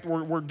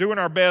we're doing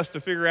our best to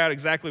figure out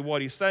exactly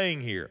what he's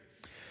saying here.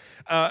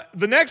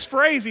 The next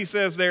phrase he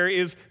says there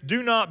is,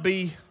 do not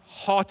be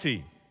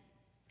haughty.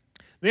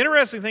 The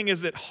interesting thing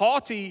is that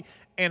haughty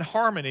and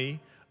harmony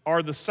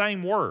are the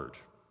same word,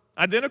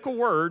 identical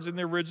words in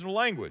the original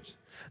language.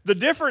 The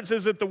difference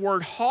is that the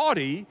word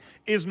haughty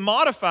is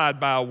modified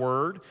by a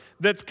word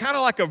that's kind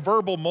of like a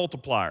verbal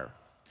multiplier.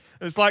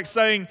 It's like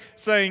saying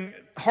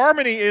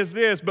harmony is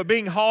this, but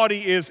being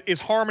haughty is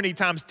harmony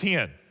times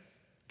 10,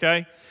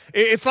 okay?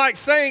 It's like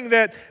saying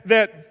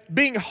that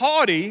being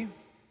haughty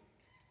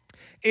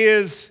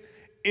is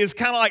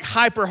kind of like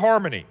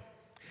hyperharmony,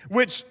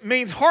 which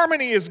means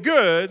harmony is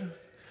good,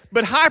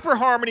 but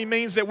hyperharmony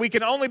means that we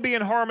can only be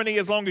in harmony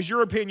as long as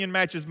your opinion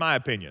matches my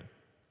opinion.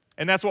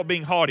 And that's what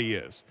being haughty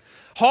is.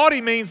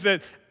 Haughty means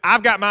that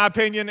I've got my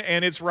opinion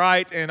and it's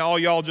right, and all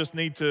y'all just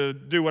need to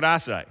do what I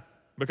say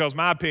because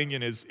my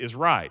opinion is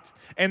right.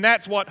 And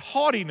that's what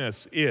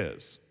haughtiness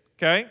is,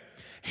 okay?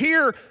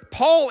 Here,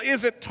 Paul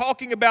isn't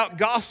talking about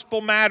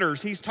gospel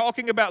matters. He's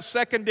talking about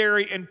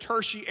secondary and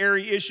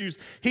tertiary issues.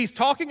 He's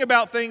talking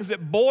about things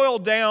that boil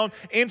down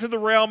into the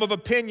realm of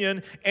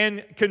opinion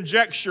and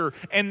conjecture.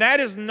 And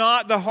that is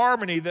not the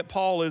harmony that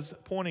Paul is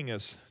pointing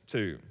us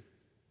to.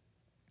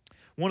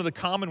 One of the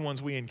common ones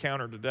we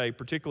encounter today,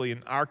 particularly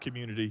in our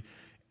community,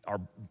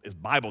 is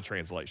Bible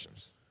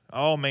translations.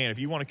 Oh man, if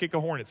you want to kick a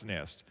hornet's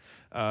nest,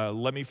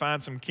 let me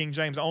find some King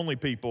James only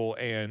people,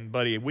 and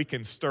buddy, we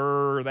can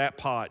stir that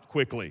pot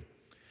quickly.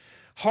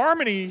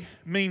 Harmony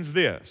means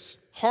this.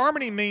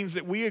 Harmony means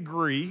that we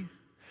agree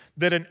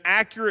that an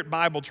accurate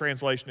Bible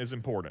translation is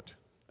important.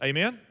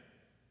 Amen?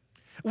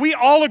 We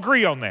all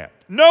agree on that.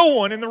 No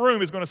one in the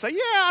room is going to say,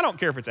 yeah, I don't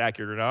care if it's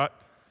accurate or not.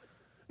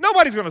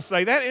 Nobody's going to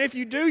say that. And if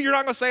you do, you're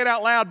not going to say it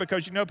out loud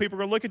because you know people are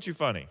going to look at you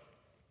funny.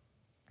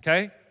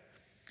 Okay?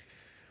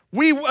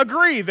 We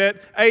agree that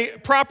a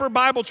proper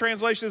Bible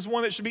translation is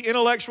one that should be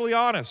intellectually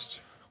honest.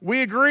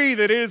 We agree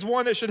that it is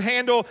one that should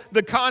handle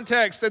the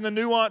context and the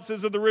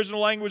nuances of the original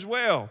language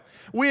well.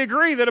 We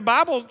agree that a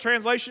Bible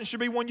translation should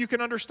be one you can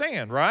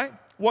understand, right?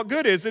 What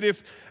good is it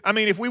if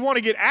we want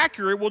to get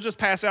accurate, we'll just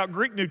pass out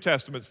Greek New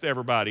Testaments to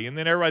everybody, and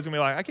then everybody's going to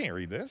be like, I can't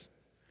read this,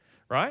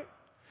 right?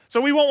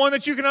 So we want one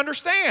that you can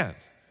understand.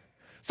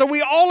 So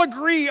we all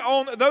agree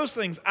on those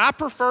things. I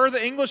prefer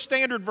the English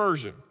Standard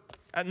Version.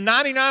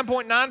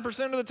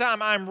 99.9% of the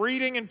time, I'm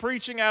reading and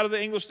preaching out of the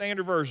English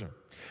Standard Version.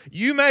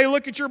 You may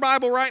look at your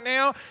Bible right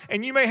now,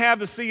 and you may have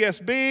the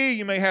CSB,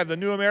 you may have the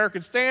New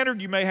American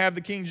Standard, you may have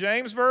the King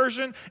James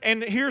Version,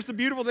 and here's the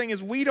beautiful thing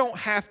is we don't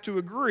have to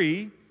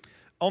agree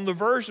on the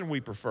version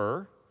we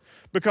prefer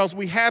because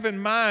we have in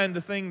mind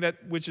the thing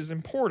which is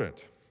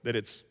important, that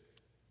it's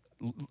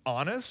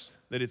honest,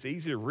 that it's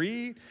easy to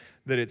read,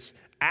 that it's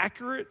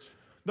accurate.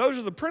 Those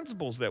are the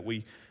principles that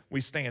we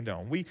stand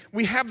on.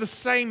 We have the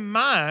same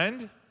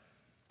mind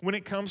when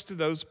it comes to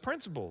those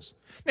principles.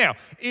 Now,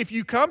 if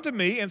you come to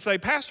me and say,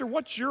 Pastor,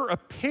 what's your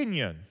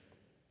opinion?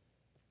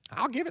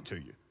 I'll give it to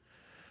you.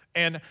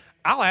 And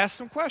I'll ask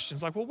some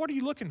questions like, well, what are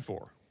you looking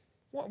for?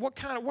 What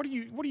are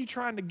you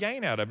trying to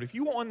gain out of it? If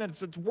you want one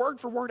that's word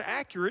for word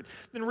accurate,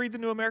 then read the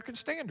New American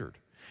Standard.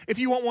 If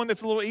you want one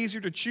that's a little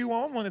easier to chew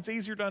on, one that's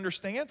easier to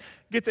understand,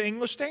 get the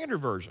English Standard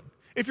Version.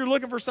 If you're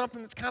looking for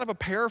something that's kind of a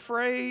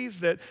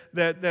paraphrase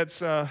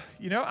that's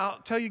I'll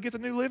tell you get the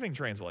New Living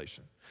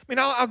Translation.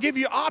 I'll give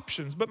you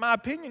options, but my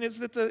opinion is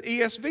that the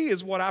ESV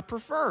is what I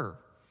prefer.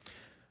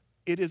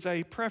 It is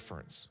a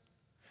preference,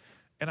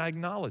 and I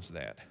acknowledge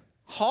that.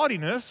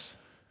 Haughtiness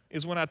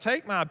is when I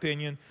take my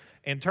opinion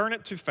and turn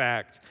it to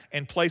fact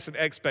and place an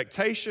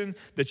expectation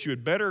that you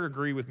had better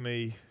agree with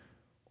me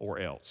or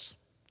else.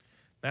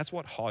 That's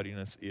what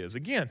haughtiness is.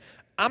 Again,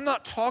 I'm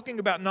not talking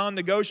about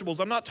non-negotiables.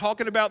 I'm not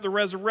talking about the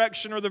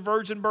resurrection or the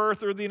virgin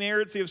birth or the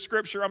inerrancy of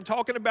Scripture. I'm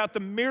talking about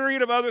the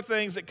myriad of other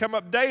things that come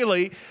up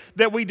daily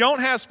that we don't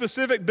have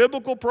specific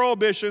biblical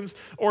prohibitions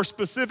or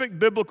specific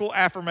biblical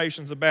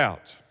affirmations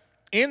about.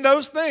 In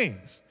those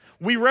things,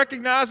 we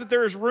recognize that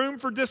there is room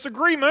for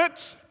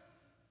disagreement.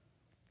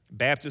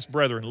 Baptist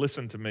brethren,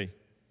 listen to me.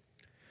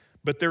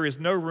 But there is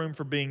no room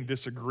for being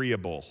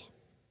disagreeable.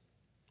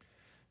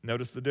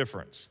 Notice the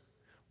difference.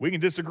 We can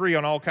disagree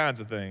on all kinds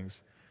of things,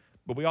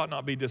 but we ought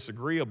not be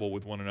disagreeable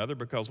with one another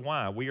because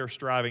why? We are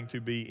striving to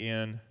be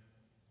in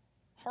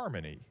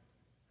harmony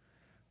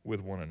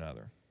with one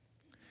another.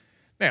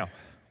 Now,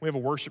 we have a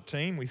worship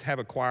team. We have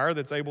a choir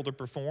that's able to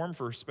perform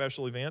for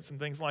special events and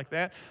things like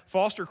that.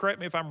 Foster, correct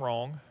me if I'm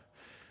wrong.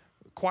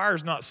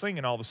 Choir's not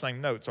singing all the same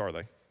notes, are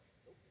they?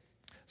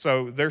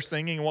 So they're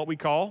singing what we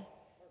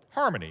call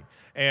harmony.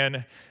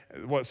 And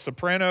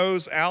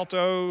sopranos,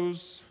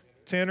 altos,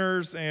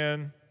 tenors,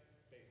 and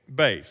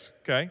bass,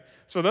 okay?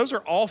 So those are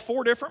all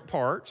four different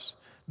parts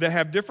that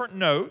have different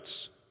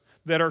notes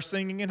that are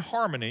singing in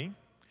harmony,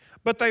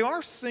 but they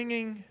are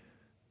singing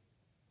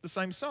the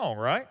same song,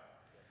 right?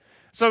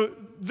 So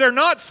they're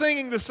not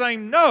singing the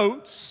same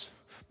notes,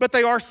 but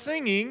they are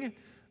singing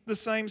the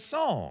same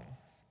song.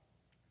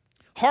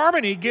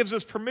 Harmony gives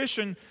us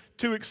permission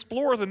to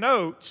explore the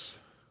notes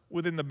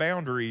within the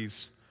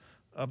boundaries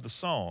of the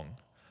song.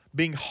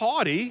 Being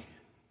haughty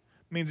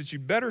means that you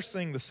better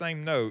sing the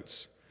same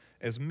notes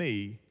as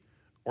me,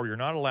 or you're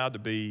not allowed to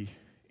be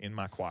in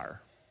my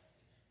choir.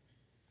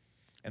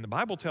 And the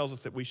Bible tells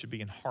us that we should be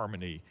in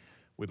harmony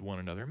with one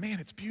another. Man,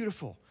 it's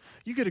beautiful.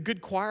 You get a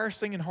good choir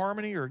singing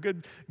harmony or a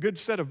good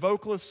set of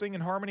vocalists singing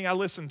harmony. I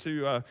listen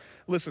to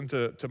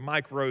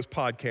Mike Rowe's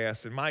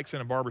podcast, and Mike's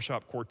in a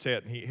barbershop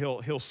quartet, and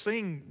he'll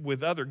sing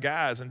with other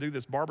guys and do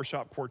this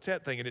barbershop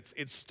quartet thing, and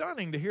it's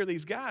stunning to hear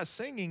these guys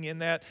singing in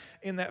that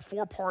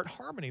four-part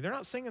harmony. They're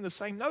not singing the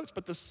same notes,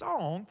 but the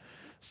song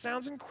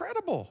sounds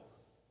incredible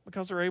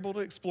because they're able to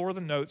explore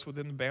the notes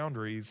within the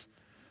boundaries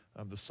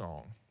of the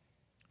song.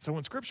 So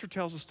when Scripture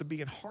tells us to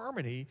be in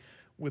harmony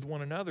with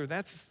one another,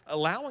 that's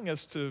allowing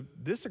us to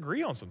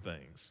disagree on some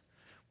things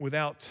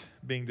without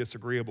being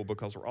disagreeable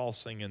because we're all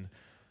singing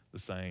the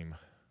same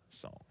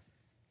song.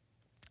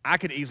 I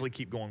could easily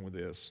keep going with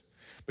this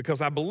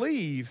because I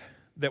believe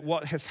that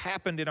what has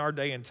happened in our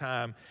day and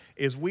time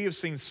is we have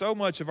seen so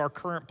much of our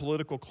current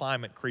political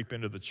climate creep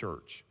into the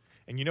church.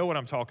 And you know what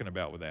I'm talking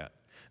about with that?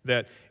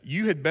 That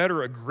you had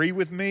better agree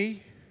with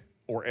me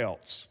or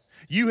else.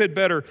 You'd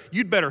better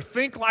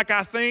think like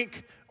I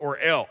think or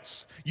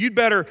else. You'd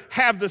better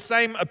have the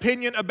same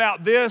opinion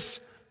about this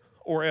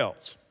or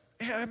else.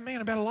 Yeah, man,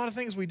 about a lot of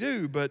things we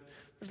do, but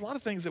there's a lot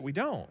of things that we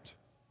don't.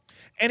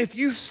 And if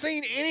you've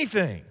seen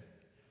anything,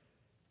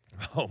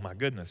 Oh my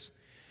goodness.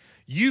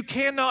 You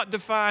cannot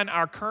define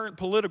our current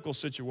political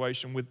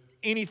situation with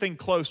anything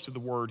close to the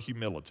word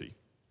humility.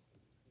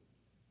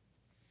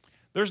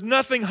 There's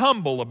nothing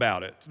humble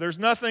about it. There's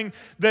nothing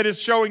that is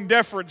showing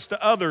deference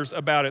to others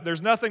about it.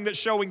 There's nothing that's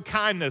showing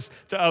kindness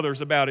to others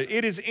about it.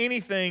 It is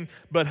anything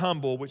but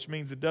humble, which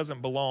means it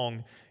doesn't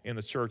belong in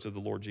the church of the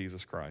Lord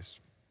Jesus Christ.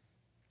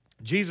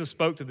 Jesus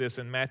spoke to this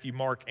in Matthew,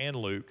 Mark, and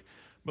Luke,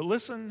 but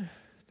listen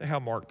to how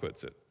Mark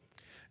puts it.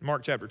 In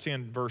Mark chapter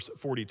 10, verse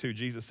 42,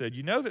 Jesus said,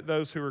 "You know that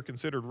those who are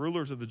considered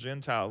rulers of the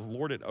Gentiles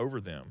lord it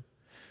over them,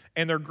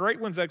 and their great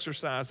ones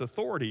exercise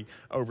authority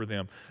over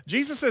them."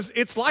 Jesus says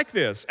it's like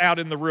this out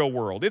in the real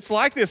world. It's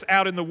like this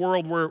out in the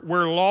world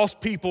where lost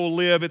people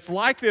live. It's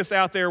like this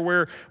out there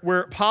where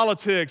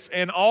politics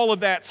and all of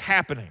that's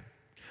happening.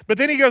 But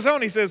then he goes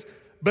on, he says,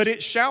 "But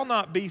it shall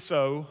not be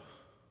so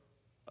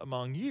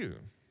among you."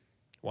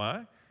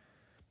 Why?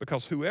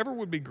 Because whoever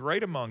would be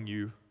great among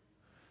you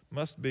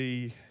must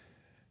be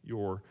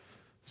your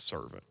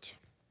servant.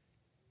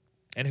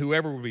 And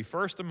whoever would be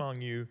first among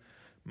you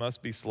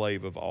must be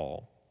slave of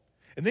all.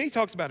 And then he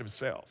talks about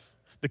himself.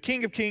 The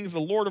King of Kings,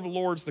 the Lord of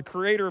Lords, the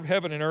creator of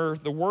heaven and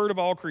earth, the Word of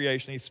all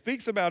creation. He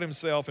speaks about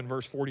himself in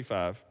verse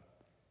 45.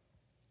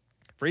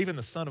 For even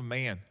the Son of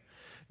Man,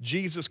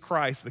 Jesus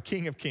Christ, the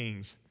King of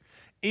Kings,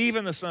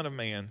 even the Son of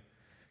Man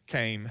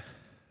came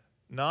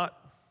not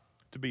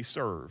to be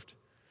served.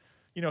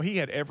 You know, he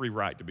had every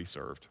right to be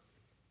served.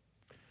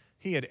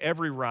 He had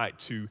every right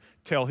to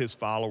tell his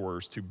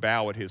followers to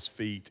bow at his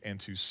feet and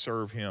to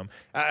serve him.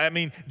 I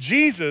mean,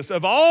 Jesus,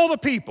 of all the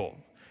people,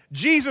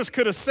 Jesus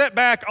could have sat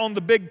back on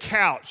the big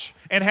couch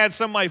and had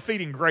somebody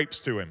feeding grapes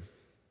to him,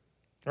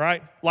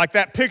 right? Like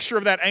that picture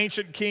of that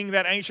ancient king,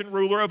 that ancient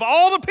ruler. Of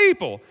all the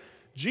people,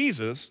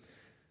 Jesus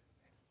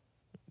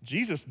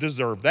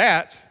deserved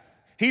that.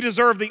 He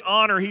deserved the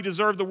honor. He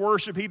deserved the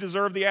worship. He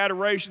deserved the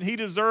adoration. He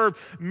deserved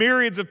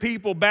myriads of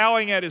people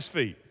bowing at his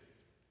feet.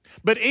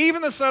 But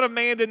even the Son of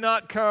Man did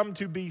not come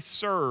to be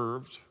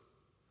served.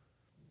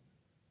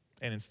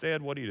 And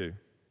instead, what did he do?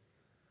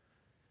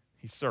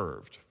 He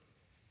served.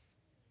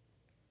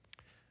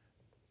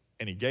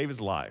 And he gave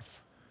his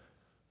life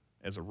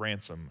as a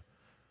ransom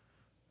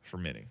for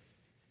many.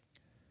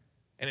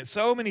 And in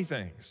so many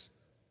things,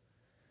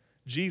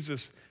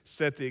 Jesus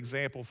set the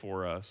example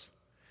for us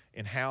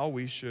in how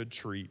we should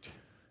treat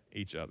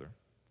each other.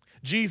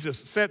 Jesus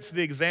sets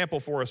the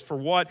example for us for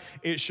what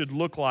it should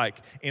look like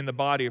in the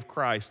body of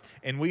Christ.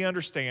 And we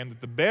understand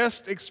that the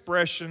best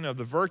expression of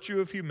the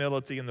virtue of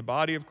humility in the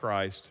body of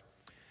Christ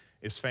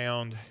is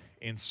found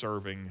in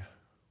serving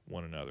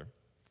one another.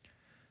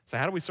 So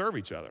how do we serve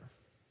each other?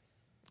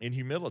 In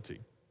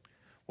humility.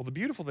 Well, the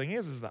beautiful thing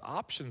is the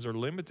options are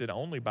limited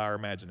only by our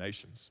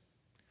imaginations.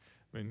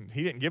 I mean,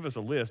 he didn't give us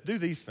a list. Do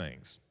these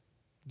things.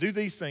 Do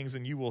these things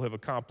and you will have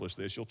accomplished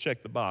this. You'll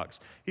check the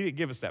box. He didn't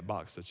give us that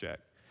box to check.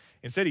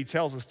 Instead, he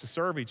tells us to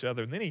serve each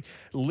other, and then he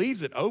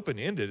leaves it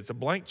open-ended. It's a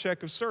blank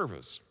check of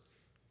service.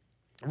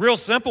 Real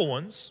simple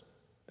ones.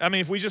 I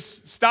mean, if we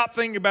just stop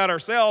thinking about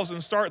ourselves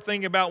and start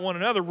thinking about one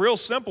another, real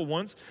simple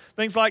ones,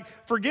 things like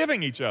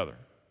forgiving each other,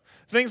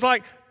 things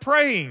like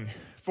praying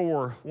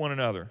for one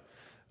another.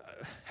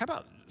 How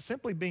about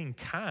simply being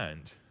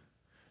kind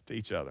to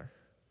each other?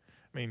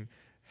 I mean,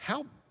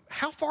 how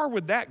far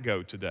would that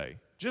go today?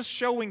 Just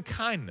showing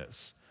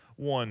kindness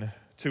one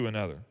to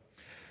another.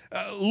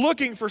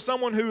 Looking for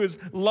someone who is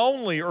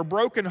lonely or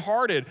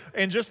brokenhearted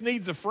and just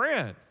needs a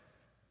friend.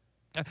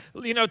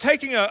 You know,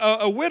 taking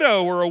a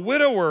widow or a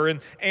widower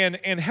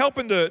and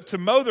helping to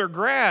mow their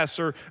grass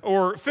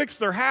or fix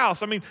their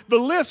house. I mean, the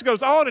list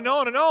goes on and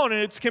on and on,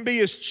 and it can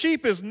be as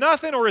cheap as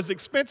nothing or as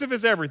expensive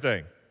as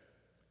everything.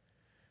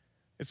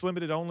 It's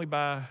limited only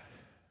by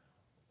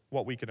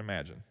what we can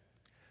imagine.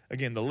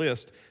 Again, the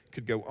list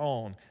could go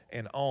on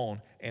and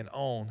on and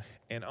on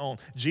and on.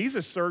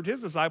 Jesus served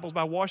his disciples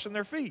by washing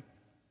their feet.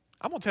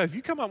 I'm going to tell you, if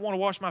you come up and want to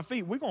wash my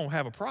feet, we're going to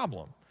have a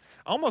problem.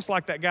 Almost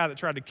like that guy that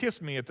tried to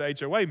kiss me at the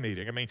HOA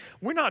meeting. I mean,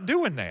 we're not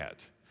doing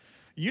that.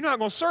 You're not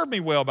going to serve me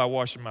well by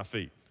washing my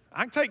feet.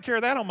 I can take care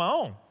of that on my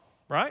own,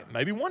 right?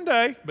 Maybe one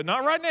day, but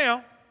not right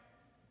now.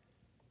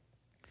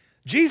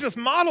 Jesus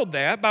modeled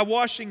that by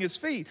washing his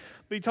feet,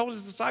 but he told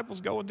his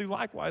disciples, go and do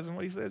likewise, and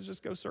what he said is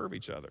just go serve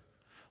each other.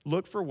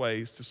 Look for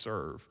ways to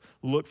serve.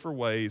 Look for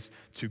ways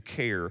to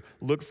care.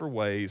 Look for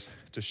ways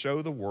to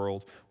show the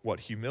world what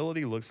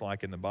humility looks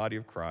like in the body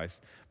of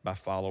Christ by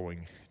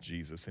following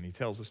Jesus. And he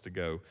tells us to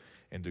go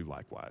and do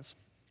likewise.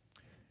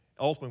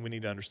 Ultimately, we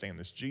need to understand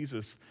this.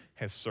 Jesus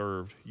has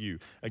served you.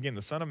 Again,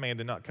 the Son of Man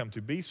did not come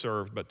to be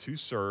served, but to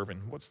serve.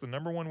 And what's the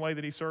number one way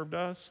that he served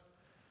us?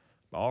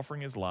 By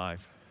offering his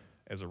life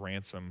as a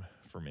ransom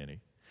for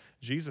many.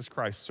 Jesus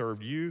Christ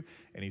served you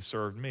and he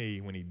served me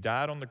when he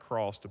died on the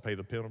cross to pay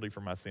the penalty for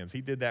my sins. He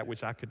did that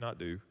which I could not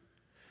do.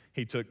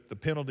 He took the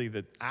penalty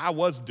that I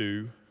was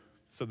due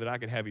so that I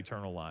could have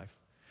eternal life.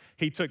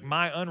 He took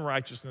my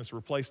unrighteousness,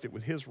 replaced it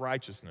with his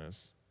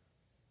righteousness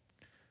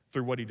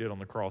through what he did on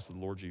the cross of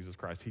the Lord Jesus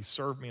Christ. He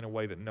served me in a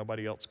way that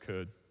nobody else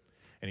could,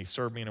 and he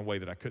served me in a way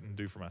that I couldn't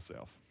do for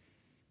myself.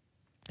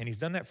 And he's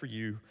done that for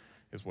you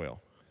as well.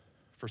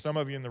 For some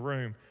of you in the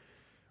room,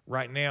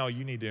 right now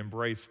you need to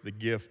embrace the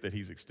gift that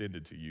he's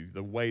extended to you,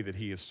 the way that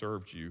he has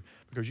served you,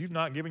 because you've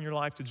not given your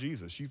life to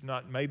Jesus. You've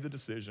not made the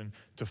decision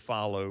to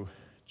follow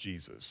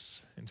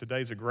Jesus. And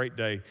today's a great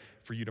day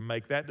for you to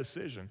make that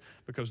decision,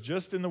 because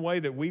just in the way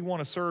that we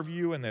want to serve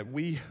you and that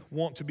we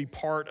want to be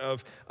part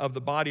of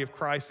the body of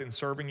Christ in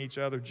serving each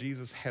other,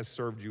 Jesus has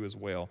served you as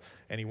well,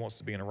 and he wants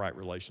to be in a right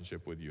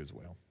relationship with you as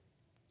well.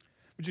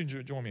 Would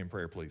you join me in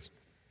prayer, please?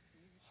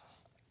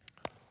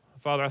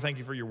 Father, I thank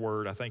you for your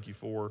word. I thank you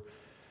for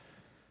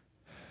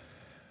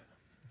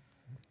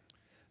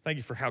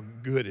how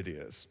good it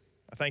is.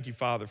 I thank you,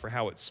 Father, for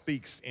how it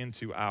speaks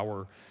into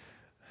our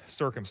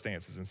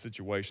circumstances and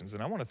situations.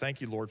 And I want to thank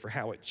you, Lord, for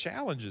how it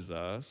challenges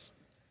us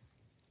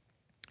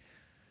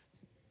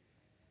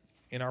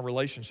in our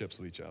relationships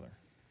with each other.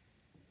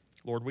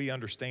 Lord, we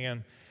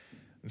understand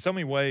in so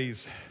many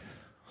ways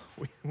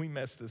we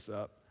mess this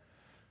up.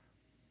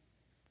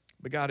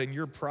 But God, in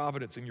your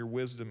providence and your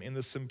wisdom, in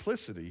the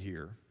simplicity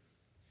here,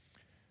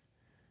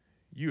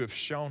 you have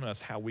shown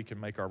us how we can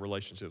make our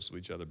relationships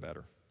with each other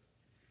better.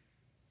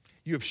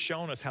 You have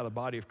shown us how the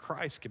body of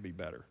Christ can be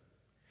better.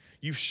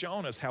 You've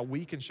shown us how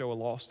we can show a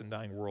lost and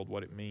dying world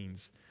what it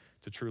means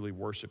to truly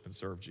worship and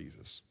serve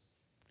Jesus.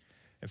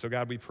 And so,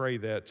 God, we pray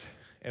that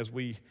as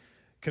we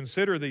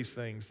consider these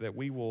things, that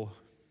we will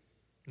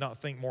not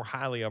think more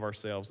highly of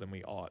ourselves than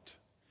we ought,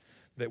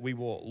 that we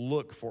will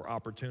look for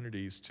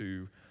opportunities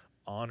to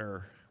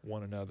honor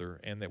one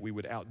another, and that we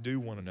would outdo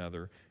one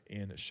another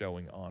in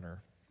showing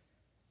honor,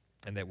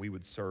 and that we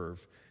would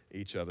serve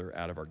each other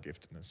out of our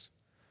giftedness.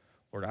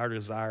 Lord, our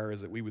desire is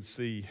that we would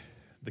see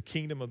the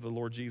kingdom of the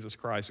Lord Jesus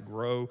Christ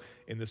grow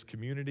in this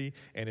community,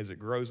 and as it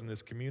grows in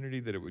this community,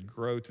 that it would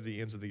grow to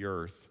the ends of the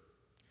earth.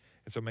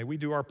 And so may we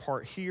do our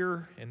part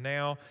here and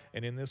now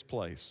and in this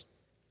place.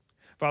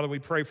 Father, we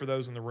pray for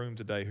those in the room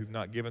today who've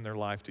not given their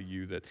life to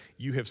you, that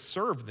you have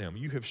served them.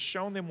 You have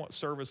shown them what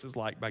service is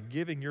like by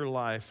giving your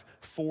life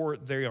for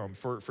them,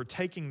 for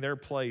taking their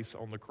place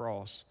on the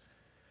cross.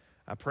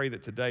 I pray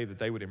that today that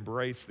they would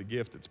embrace the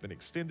gift that's been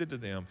extended to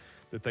them,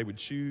 that they would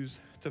choose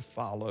to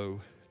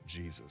follow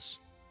Jesus.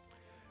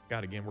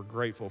 God, again, we're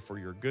grateful for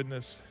your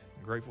goodness,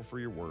 grateful for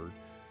your word.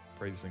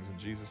 Pray these things in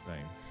Jesus'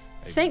 name.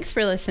 Amen. Thanks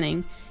for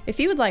listening. If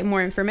you would like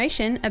more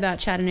information about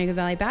Chattanooga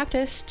Valley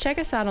Baptist, check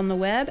us out on the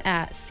web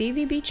at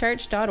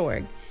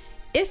cvbchurch.org.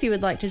 If you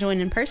would like to join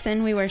in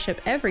person, we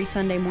worship every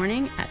Sunday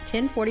morning at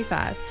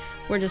 10:45.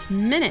 We're just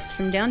minutes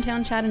from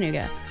downtown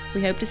Chattanooga.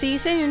 We hope to see you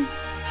soon.